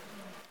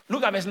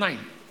 Look at verse 9.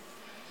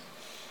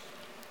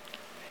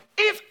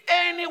 If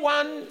any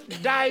anyone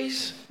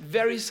dies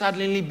very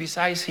suddenly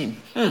besides him,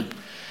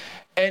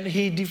 and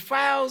he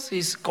defiles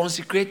his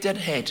consecrated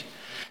head,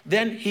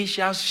 then he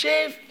shall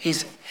shave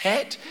his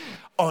head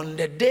on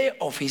the day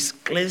of his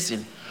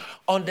cleansing.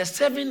 On the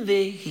 7th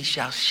day he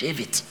shall shave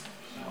it.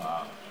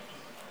 Wow.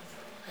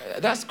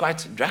 That's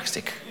quite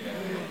drastic,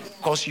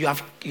 because you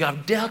have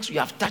touched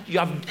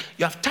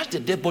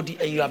the dead body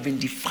and you have been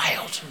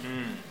defiled.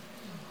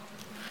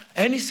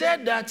 And he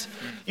said that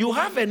you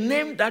have a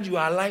name that you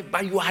are alive,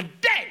 but you are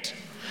dead.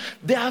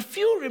 There are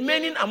few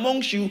remaining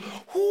amongst you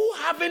who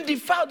haven't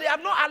defiled. They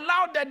have not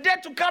allowed the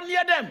dead to come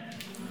near them.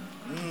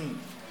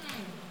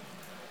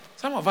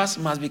 Some of us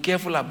must be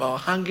careful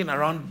about hanging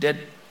around dead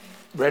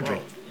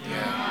brethren.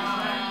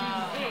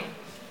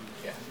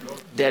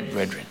 Dead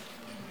brethren.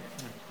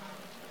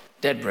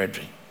 Dead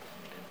brethren.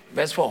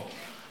 Verse 4.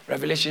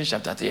 Revelation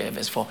chapter 3,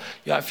 verse 4.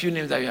 You have a few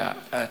names that you are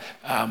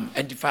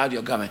and defiled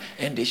your garment,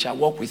 and they shall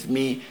walk with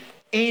me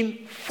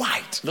in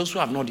white. Those who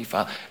have not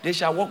defiled, they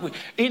shall walk with.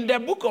 In the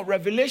book of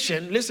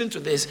Revelation, listen to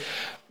this.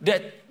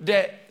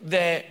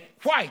 The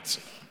white,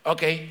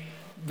 okay,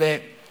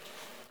 the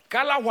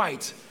color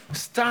white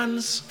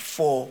stands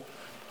for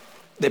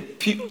the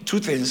two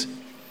things: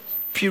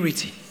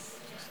 purity,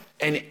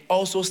 and it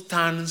also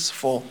stands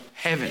for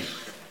heaven.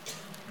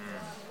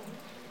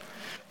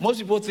 Most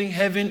people think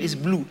heaven is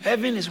blue.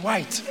 Heaven is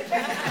white.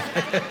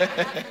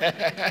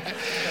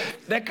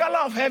 The color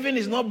of heaven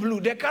is not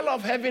blue. The color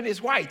of heaven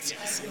is white.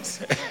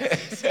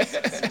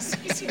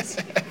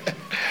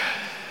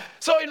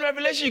 So in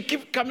Revelation, you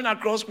keep coming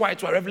across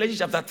white. Revelation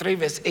chapter 3,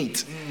 verse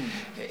 8.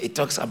 It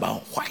talks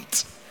about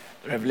white.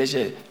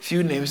 Revelation,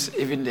 few names,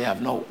 even they have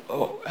no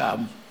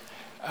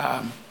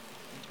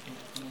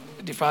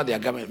defiled their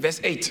garment.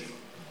 Verse 8.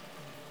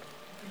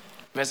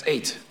 Verse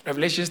 8.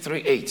 Revelation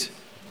 3, 8.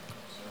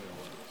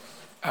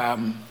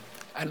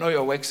 I know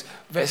your works.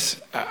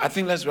 I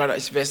think let's rather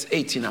it's verse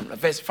 18.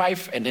 Verse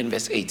 5 and then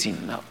verse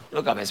 18. Now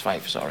look at verse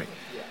 5. Sorry.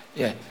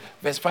 Yeah.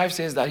 Verse 5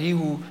 says that he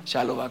who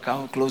shall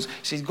overcome clothes.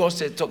 See, God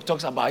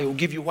talks about he will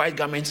give you white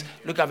garments.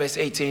 Look at verse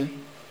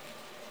 18.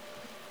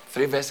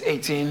 3 verse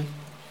 18.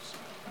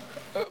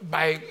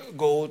 Buy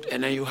gold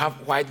and then you have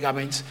white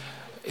garments.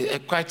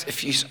 Quite a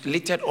few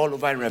littered all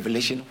over in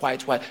Revelation.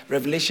 White.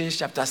 Revelation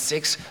chapter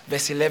 6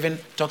 verse 11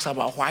 talks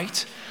about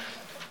white.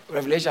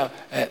 Revelation,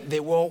 they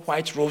wore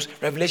white robes.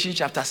 Revelation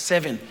chapter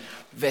 7,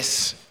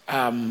 verse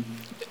 9.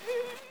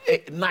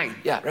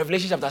 Yeah,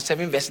 Revelation chapter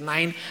 7, verse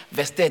 9,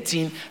 verse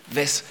 13,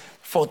 verse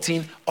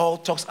 14, all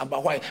talks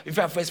about white. In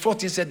fact, verse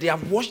 14 said they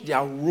have washed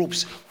their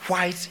robes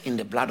white in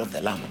the blood of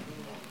the Lamb.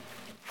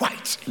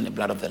 White in the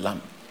blood of the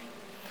Lamb.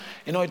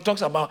 You know, it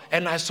talks about,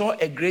 and I saw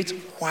a great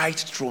white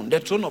throne. The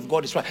throne of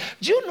God is white.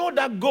 Do you know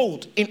that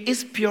gold in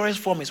its purest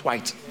form is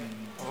white?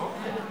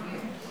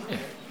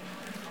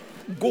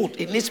 Gold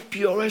in its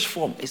purest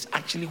form is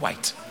actually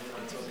white.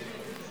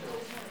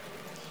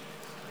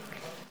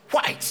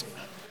 White.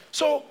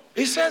 So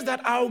he says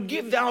that I'll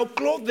give them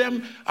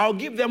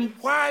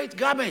white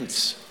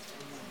garments.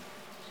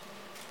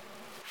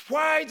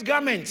 White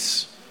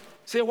garments.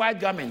 Say white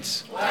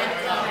garments.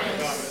 White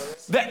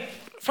garments. Then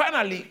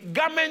finally,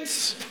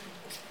 garments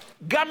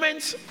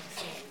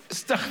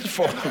stand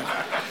for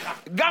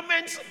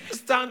garments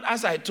stand,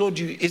 as I told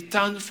you, it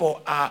stands for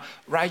our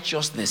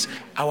righteousness,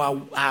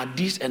 our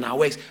deeds and our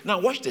works. Now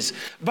watch this.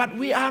 But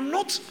we are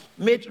not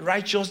made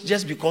righteous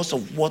just because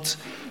of what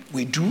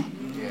we do.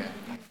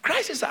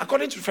 Christ is,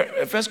 according to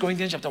 1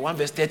 Corinthians chapter 1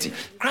 verse 30,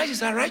 Christ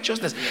is our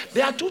righteousness.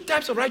 There are two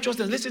types of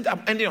righteousness. Listen,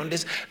 I'm ending on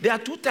this. There are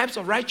two types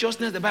of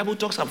righteousness the Bible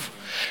talks of.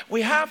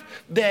 We have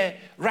the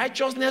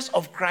righteousness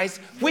of Christ,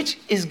 which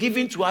is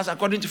given to us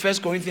according to 1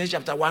 Corinthians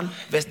chapter 1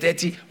 verse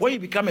 30. When you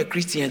become a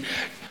Christian,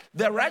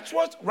 the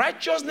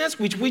righteousness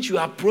with which you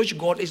approach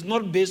God is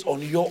not based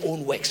on your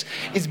own works.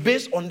 It's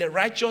based on the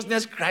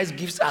righteousness Christ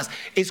gives us.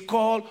 It's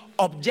called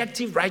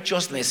objective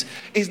righteousness.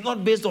 It's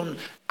not based on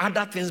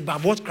other things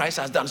but what Christ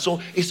has done. So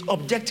it's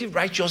objective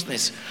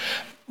righteousness.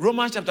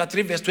 Romans chapter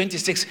 3 verse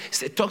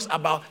 26, it talks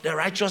about the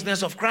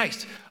righteousness of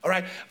Christ. All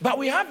right. But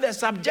we have the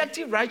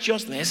subjective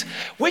righteousness,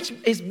 which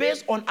is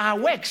based on our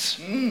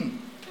works.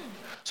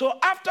 So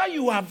after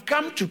you have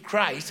come to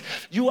Christ,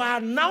 you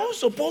are now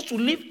supposed to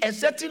live a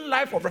certain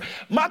life of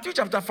Matthew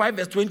chapter 5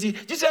 verse 20.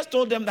 Jesus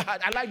told them that,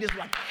 I like this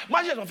one.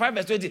 Matthew chapter 5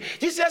 verse 20.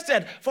 Jesus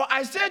said, for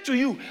I say to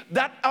you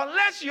that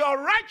unless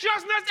your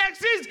righteousness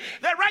exceeds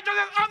the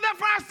righteousness of the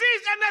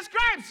Pharisees and the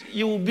scribes,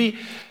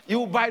 you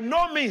will by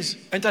no means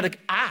enter the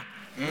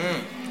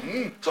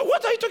So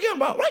what are you talking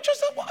about?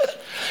 Righteousness?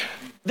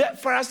 The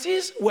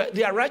Pharisees,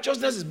 their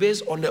righteousness is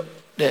based on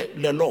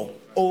the law,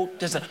 Old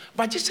Testament.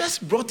 But Jesus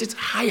brought it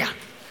higher.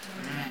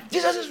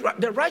 Jesus is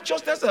the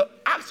righteousness, the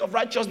acts of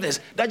righteousness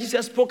that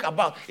Jesus spoke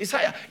about is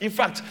higher. In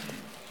fact,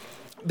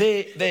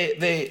 they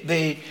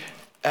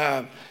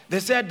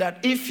said that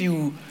if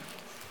you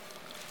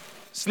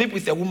sleep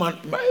with a woman,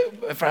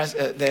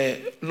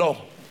 the law,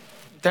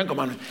 10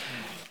 Commandments,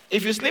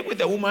 if you sleep with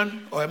a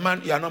woman or a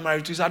man you are not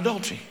married to, it's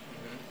adultery.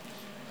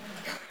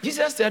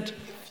 Jesus said,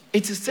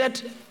 it is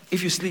said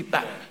If you sleep,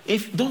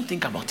 don't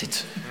think about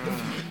it.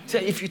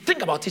 Say, if you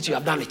think about it, you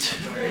have done it.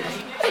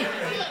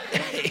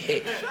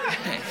 Hey.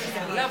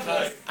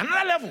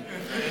 Another level.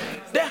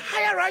 The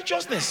higher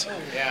righteousness.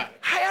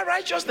 Higher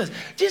righteousness.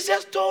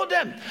 Jesus told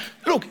them,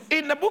 look,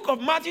 in the book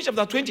of Matthew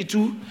chapter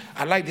 22,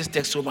 I like this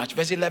text so much.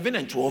 Verse 11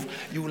 and 12,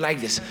 you like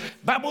this.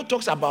 Bible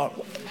talks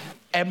about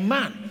a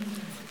man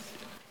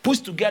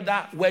puts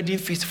together wedding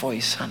feast for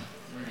his son.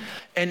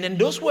 And then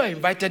those who were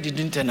invited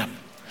didn't turn up.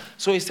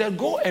 So he said,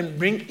 go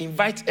and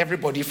invite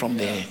everybody from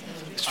the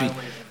street.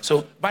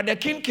 So, but the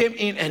king came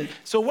in, and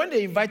so when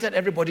they invited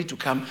everybody to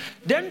come,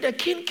 then the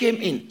king came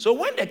in. So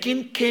when the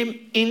king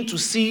came in to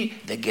see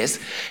the guests,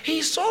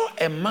 he saw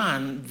a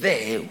man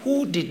there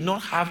who did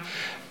not have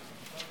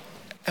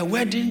a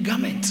wedding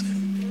garment.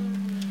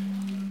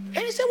 And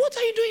he said, what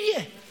are you doing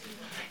here?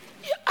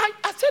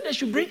 I said they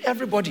should bring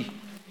everybody.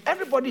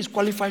 Everybody is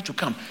qualified to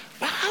come.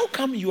 But how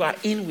come you are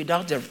in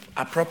without the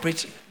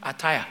appropriate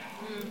attire?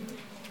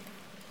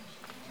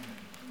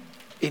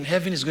 In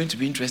heaven is going to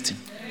be interesting.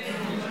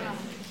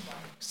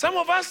 Some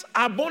of us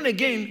are born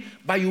again,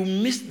 but you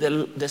missed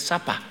the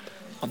supper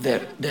of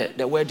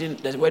the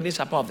wedding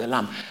supper of the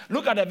Lamb.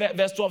 Look at the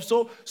verse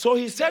 12. So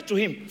he said to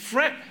him,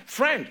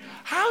 friend,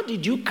 how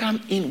did you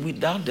come in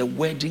without the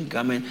wedding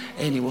garment?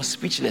 And he was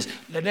speechless.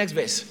 The next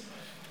verse.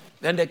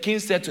 Then the king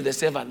said to the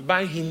servant,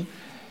 bind him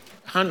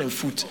hand and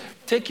foot,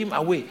 take him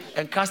away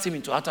and cast him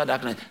into utter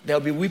darkness. There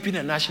will be weeping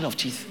and gnashing of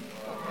teeth.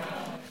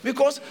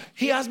 Because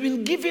he has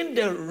been given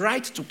the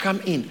right to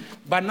come in,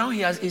 but now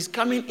he's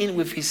coming in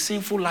with his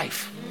sinful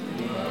life.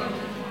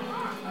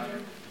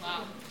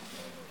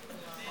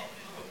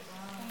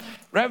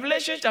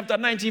 Revelation chapter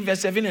 19,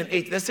 verse 7 and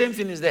 8, the same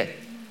thing is there.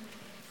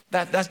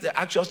 That's the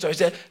actual story. It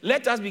says,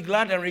 let us be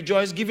glad and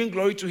rejoice, giving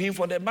glory to him,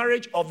 for the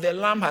marriage of the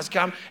Lamb has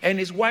come, and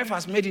his wife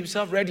has made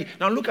himself ready.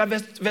 Now look at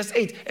verse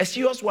 8, a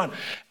serious one.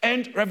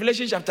 And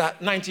Revelation chapter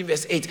 19,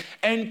 verse 8.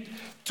 And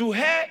to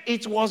her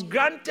it was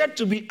granted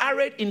to be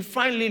arrayed in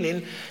fine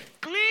linen,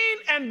 clean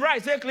and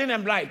bright. Say clean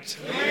and bright.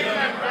 Clean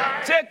and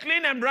bright. Say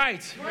clean and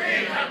bright.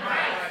 Clean and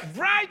bright.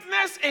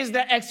 Brightness is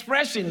the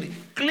expression.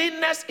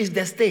 Cleanness is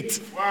the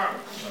state. Wow.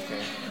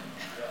 Okay.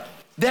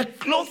 The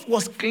cloth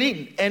was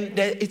clean, and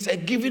it's a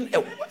given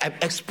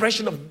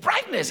expression of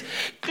brightness.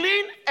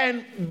 Clean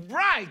and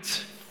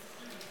bright.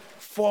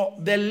 For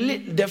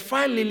the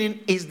fine linen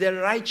is the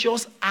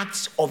righteous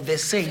acts of the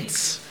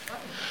saints.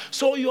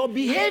 So your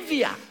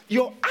behavior,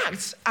 your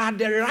acts are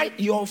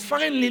your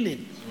fine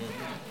linen.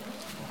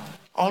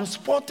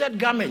 Unspotted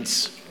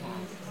garments.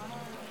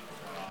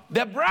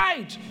 The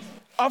bride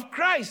of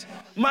Christ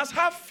must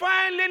have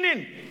fine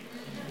linen.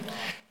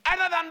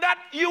 Other than that,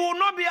 you will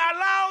not be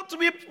allowed to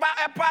be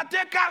a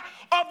partaker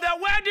of the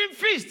wedding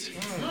feast.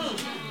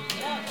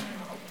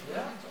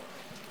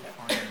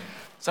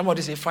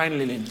 Somebody say fine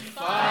linen.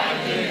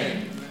 Fine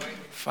linen.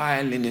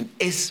 Fine linen.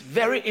 It's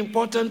very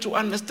important to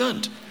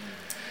understand.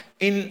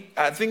 In,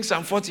 I think,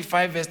 Psalm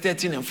 45, verse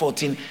 13 and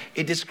 14,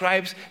 it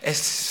describes a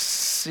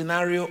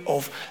scenario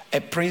of a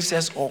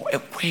princess or a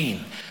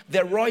queen.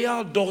 The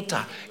royal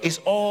daughter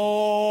is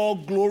all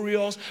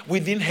glorious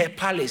within her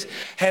palace.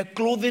 Her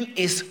clothing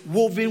is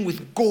woven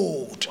with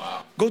gold.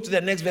 Wow. Go to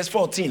the next verse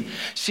 14.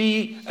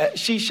 She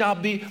shall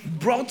be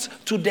brought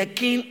to the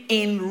king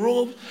in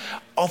robes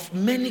of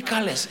many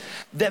colors.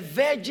 The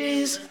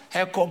virgins,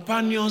 her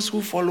companions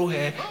who follow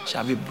her,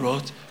 shall be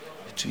brought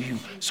to you.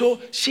 So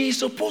she is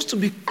supposed to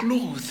be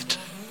clothed.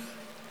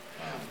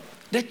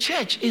 The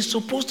church is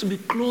supposed to be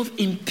clothed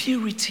in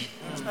purity.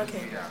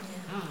 Okay.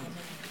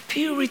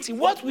 Purity.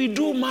 What we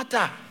do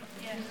matter.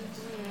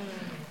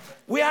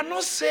 We are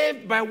not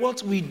saved by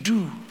what we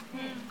do,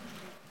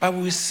 but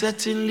we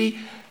certainly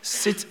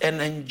sit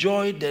and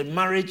enjoy the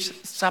marriage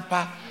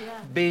supper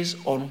based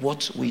on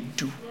what we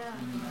do.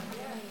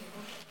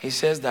 He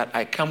says that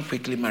I come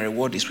quickly, my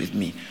reward is with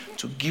me,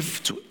 to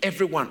give to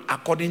everyone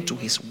according to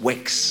his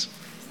works.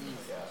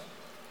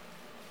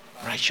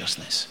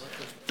 Righteousness.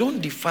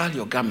 Don't defile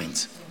your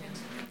garments.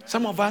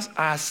 Some of us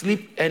are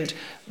asleep and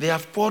they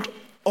have poured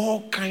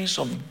all kinds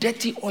of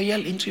dirty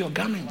oil into your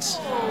garments.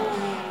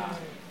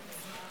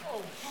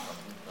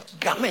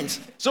 Garments.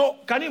 So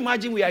can you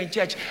imagine we are in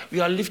church,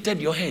 you are lifted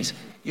your hands,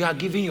 you are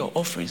giving your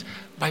offerings.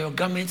 By your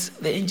garments,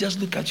 the angels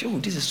look at you, oh,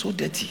 this is so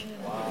dirty.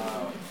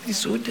 Wow. This is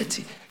so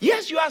dirty.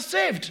 Yes, you are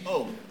saved,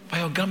 but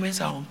your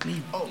garments are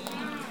unclean.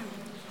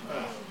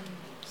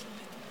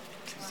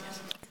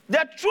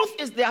 The truth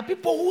is there are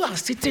people who are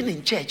sitting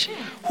in church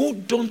who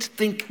don't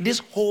think this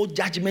whole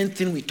judgment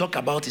thing we talk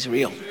about is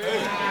real.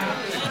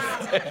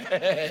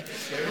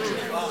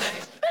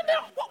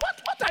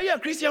 What are you a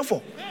Christian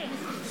for?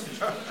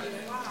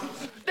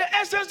 The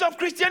essence of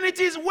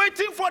Christianity is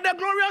waiting for the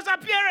glorious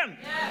appearance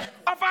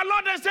of our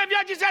Lord and Savior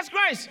Jesus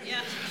Christ.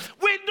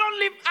 We don't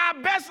live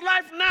our best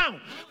life now.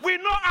 We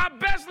know our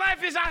best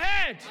life is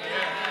ahead.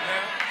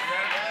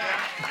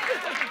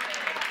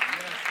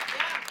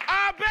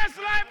 Our best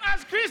life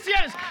as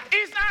Christians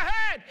is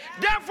ahead.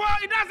 Therefore,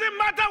 it doesn't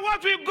matter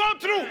what we go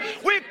through.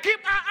 We keep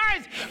our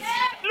eyes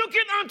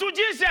looking unto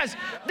Jesus,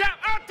 the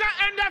author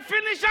and the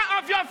finisher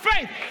of your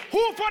faith,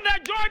 who for the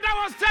joy that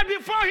was set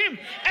before him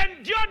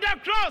endured the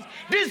cross,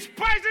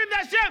 despising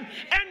the shame,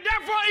 and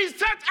therefore is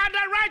set at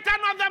the right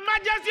hand of the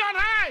majesty on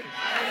high.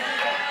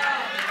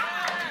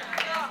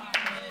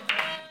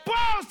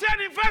 Paul said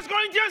in 1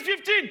 Corinthians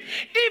 15,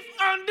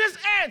 if on this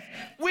earth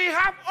we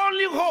have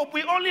only hope,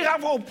 we only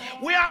have hope,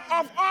 we are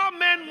of all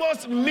men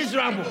most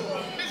miserable.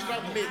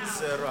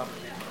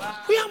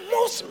 We are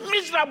most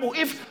miserable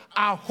if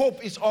our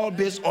hope is all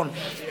based on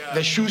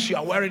the shoes you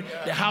are wearing,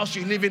 the house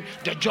you live in,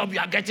 the job you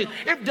are getting.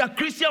 If the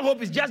Christian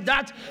hope is just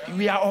that,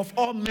 we are of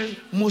all men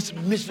most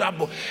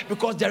miserable,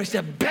 because there is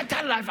a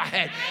better life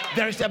ahead.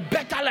 There is a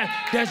better life.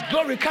 There's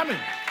glory coming.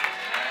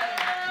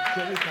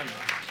 Glory coming.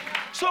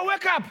 So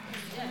wake up.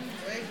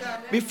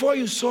 Before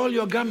you soil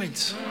your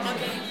garments,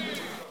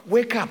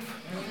 wake up.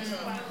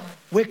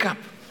 Wake up.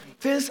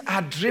 Things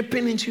are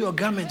dripping into your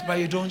garment, but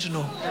you don't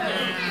know.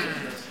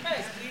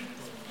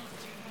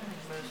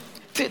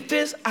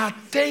 Things are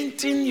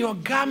tainting your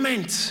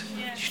garments.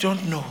 You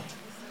don't know.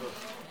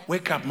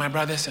 Wake up, my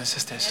brothers and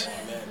sisters.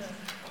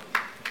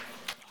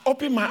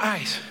 Open my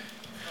eyes,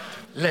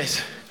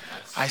 lest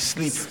I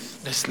sleep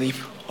the sleep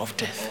of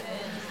death.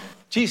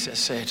 Jesus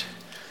said,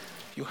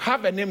 you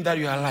have a name that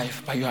you are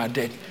alive, but you are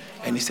dead.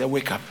 And he said,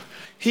 wake up.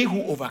 He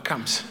who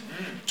overcomes,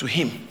 to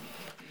him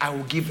I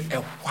will give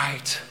a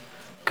white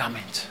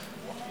garment.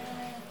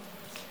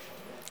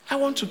 I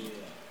want to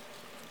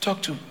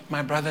talk to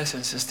my brothers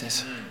and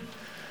sisters.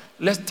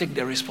 Let's take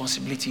the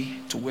responsibility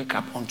to wake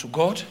up unto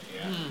God.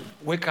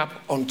 Wake up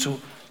unto,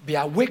 be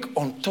awake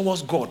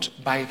towards God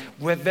by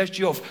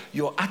virtue of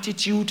your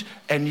attitude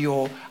and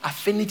your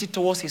affinity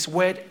towards his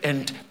word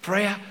and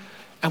prayer.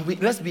 And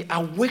let's be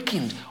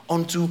awakened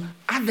unto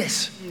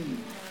others.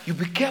 You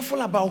be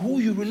careful about who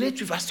you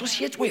relate with,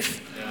 associate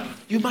with.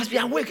 You must be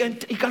awake,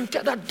 and you can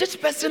tell that this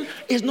person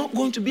is not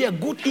going to be a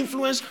good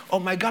influence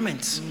on my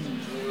garments.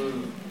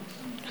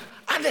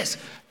 Others,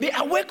 be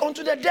awake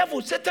unto the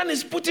devil. Satan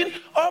is putting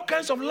all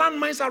kinds of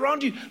landmines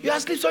around you. You are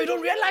asleep, so you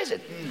don't realize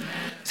it.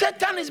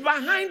 Satan is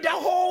behind the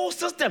whole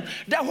system,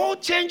 the whole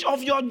change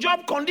of your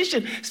job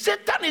condition.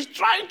 Satan is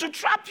trying to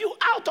trap you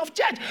out of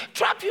church,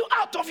 trap you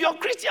out of your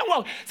Christian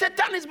world.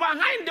 Satan is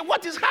behind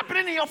what is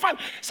happening in your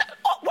family. So,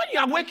 when you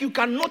are awake, you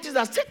can notice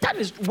that Satan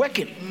is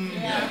working.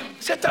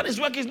 Satan is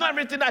working. It's not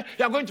everything that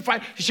you are going to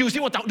fight. She will see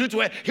what I'll do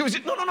to her. He will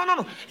see. No.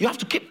 You have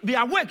to be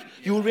awake.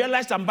 You will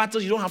realize some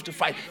battles you don't have to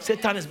fight.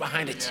 Satan is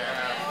behind it.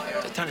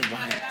 Satan is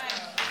behind it.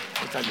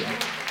 Satan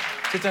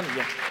is behind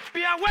it.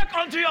 Be awake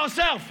unto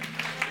yourself.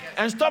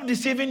 And stop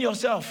deceiving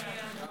yourself.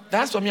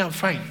 That's for me, I'm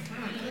fine.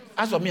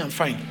 That's for me, I'm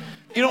fine.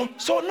 You know,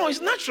 so no,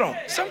 it's natural.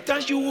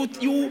 Sometimes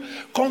you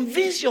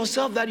convince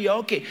yourself that you're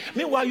okay.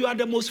 Meanwhile, you are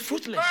the most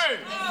fruitless.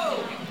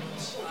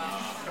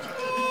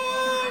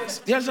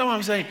 You understand what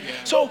I'm saying?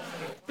 So,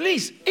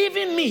 please,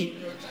 even me,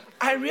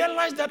 I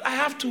realize that I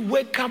have to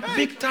wake up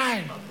big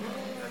time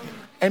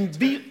and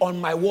be on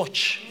my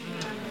watch,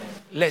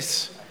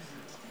 lest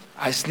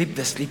I sleep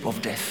the sleep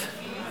of death.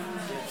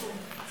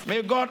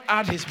 May God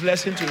add his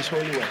blessing to his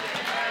holy word.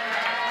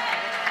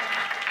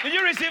 Did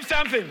you receive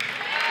something?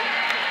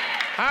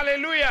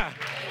 Hallelujah.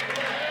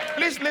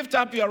 Please lift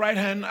up your right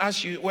hand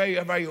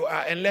wherever you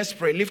are, and let's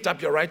pray. Lift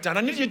up your right hand.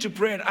 I need you to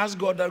pray and ask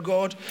God that,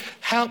 God,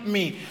 help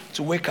me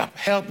to wake up.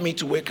 Help me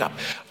to wake up.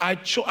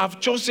 I've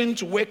chosen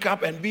to wake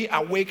up and be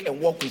awake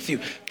and walk with you.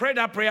 Pray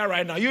that prayer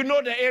right now. You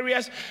know the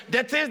areas,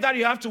 the things that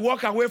you have to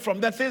walk away from,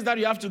 the things that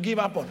you have to give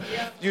up on.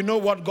 You know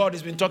what God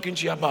has been talking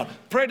to you about.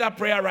 Pray that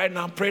prayer right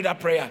now. Pray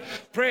that prayer.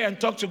 Pray and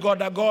talk to God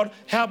that, God,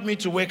 help me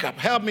to wake up.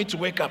 Help me to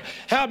wake up.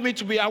 Help me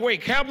to be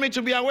awake. Help me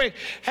to be awake.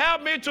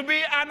 Help me to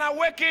be an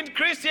awakened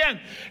Christian,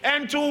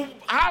 and to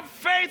have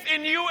faith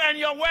in you and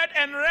your word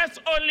and rest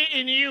only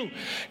in you.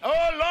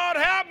 Oh Lord,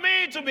 help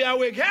me to be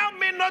awake. Help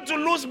me not to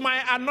lose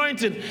my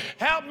anointing.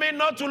 Help me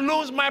not to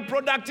lose my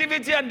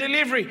productivity and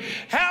delivery.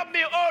 Help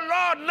me, oh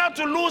Lord, not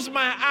to lose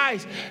my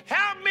eyes.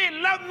 Help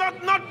me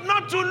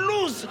not to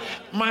lose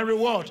my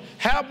reward.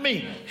 Help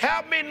me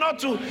not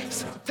to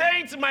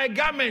taint my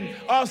garment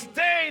or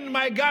stain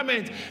my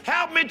garment.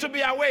 Help me to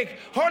be awake.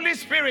 Holy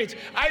Spirit,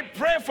 I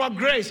pray for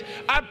grace.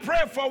 I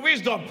pray for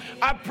wisdom.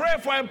 I pray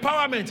for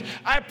empowerment.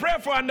 I pray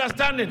for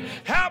understanding.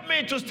 Help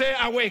me to stay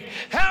awake.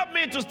 Help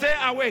me to stay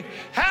awake.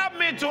 Help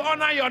me to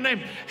honor your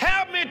name.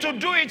 Help me to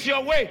do it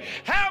your way.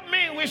 Help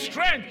me with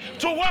strength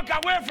to walk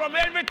away from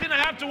everything I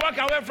have to walk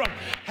away from.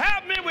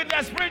 Help me with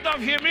the spirit of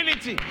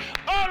humility.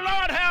 Oh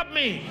Lord, help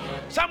me.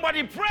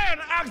 Somebody pray and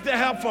ask the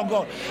help for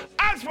God.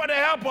 Ask for the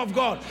help of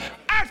God.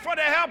 Ask for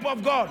the help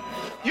of God.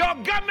 Your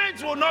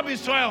garment will not be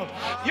soiled.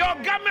 Your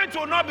garment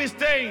will not be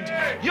stained.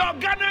 Your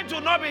garment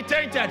will not be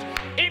tainted.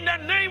 In the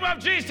name of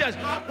Jesus,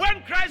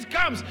 when Christ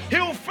comes, he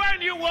will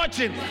find you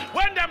watching.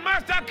 When the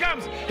Master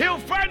comes, he will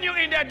find you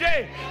in the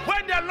day.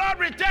 When the Lord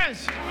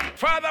returns,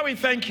 Father, we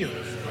thank you.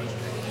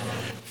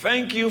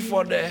 Thank you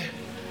for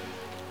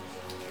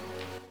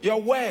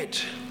your word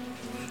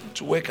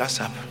to wake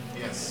us up.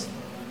 Yes.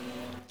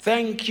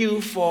 Thank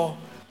you for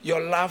your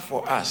love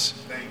for us.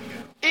 Thank you.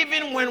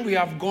 Even when we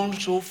have gone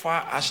so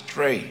far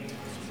astray,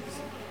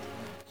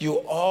 You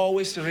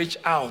always reach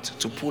out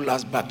to pull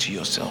us back to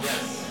yourself.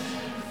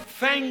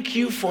 Thank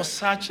you for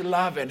such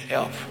love and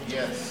help.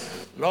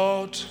 Yes.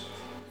 Lord,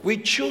 we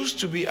choose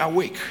to be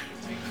awake.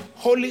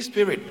 Holy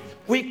Spirit,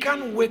 we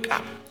can't wake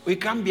up. We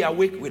can't be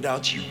awake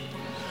without you.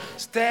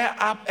 Stir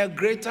up a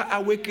greater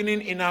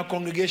awakening in our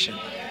congregation.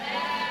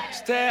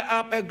 Stir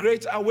up a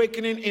great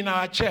awakening in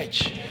our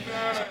church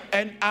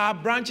and our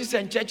branches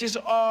and churches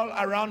all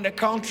around the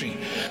country.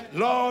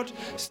 Lord,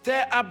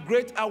 stir up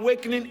great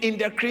awakening in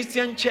the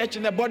Christian church,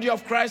 in the body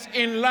of Christ,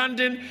 in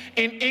London,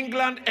 in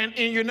England, and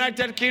in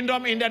United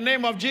Kingdom, in the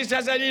name of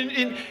Jesus, and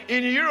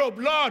in Europe.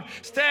 Lord,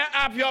 stir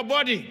up your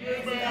body.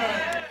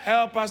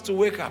 Help us to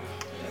wake up.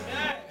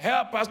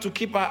 Help us to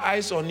keep our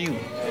eyes on you,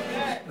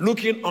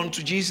 looking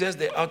unto Jesus,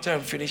 the author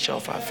and finisher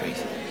of our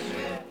faith.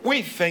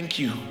 We thank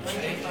you.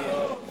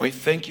 We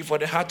thank you for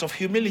the heart of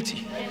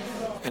humility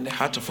and the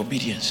heart of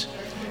obedience.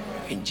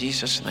 In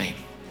Jesus' name.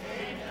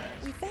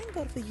 We thank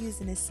God for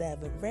using his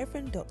servant,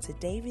 Reverend Dr.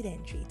 David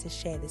Entry, to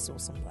share this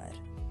awesome word.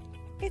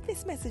 If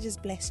this message has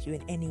blessed you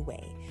in any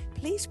way,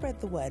 please spread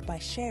the word by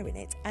sharing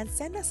it and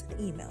send us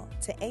an email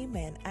to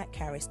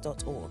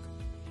amen@charis.org.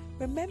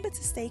 Remember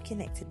to stay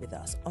connected with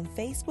us on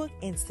Facebook,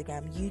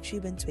 Instagram,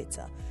 YouTube, and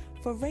Twitter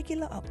for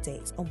regular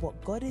updates on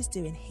what God is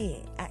doing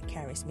here at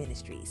Charis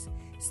Ministries.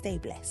 Stay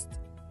blessed.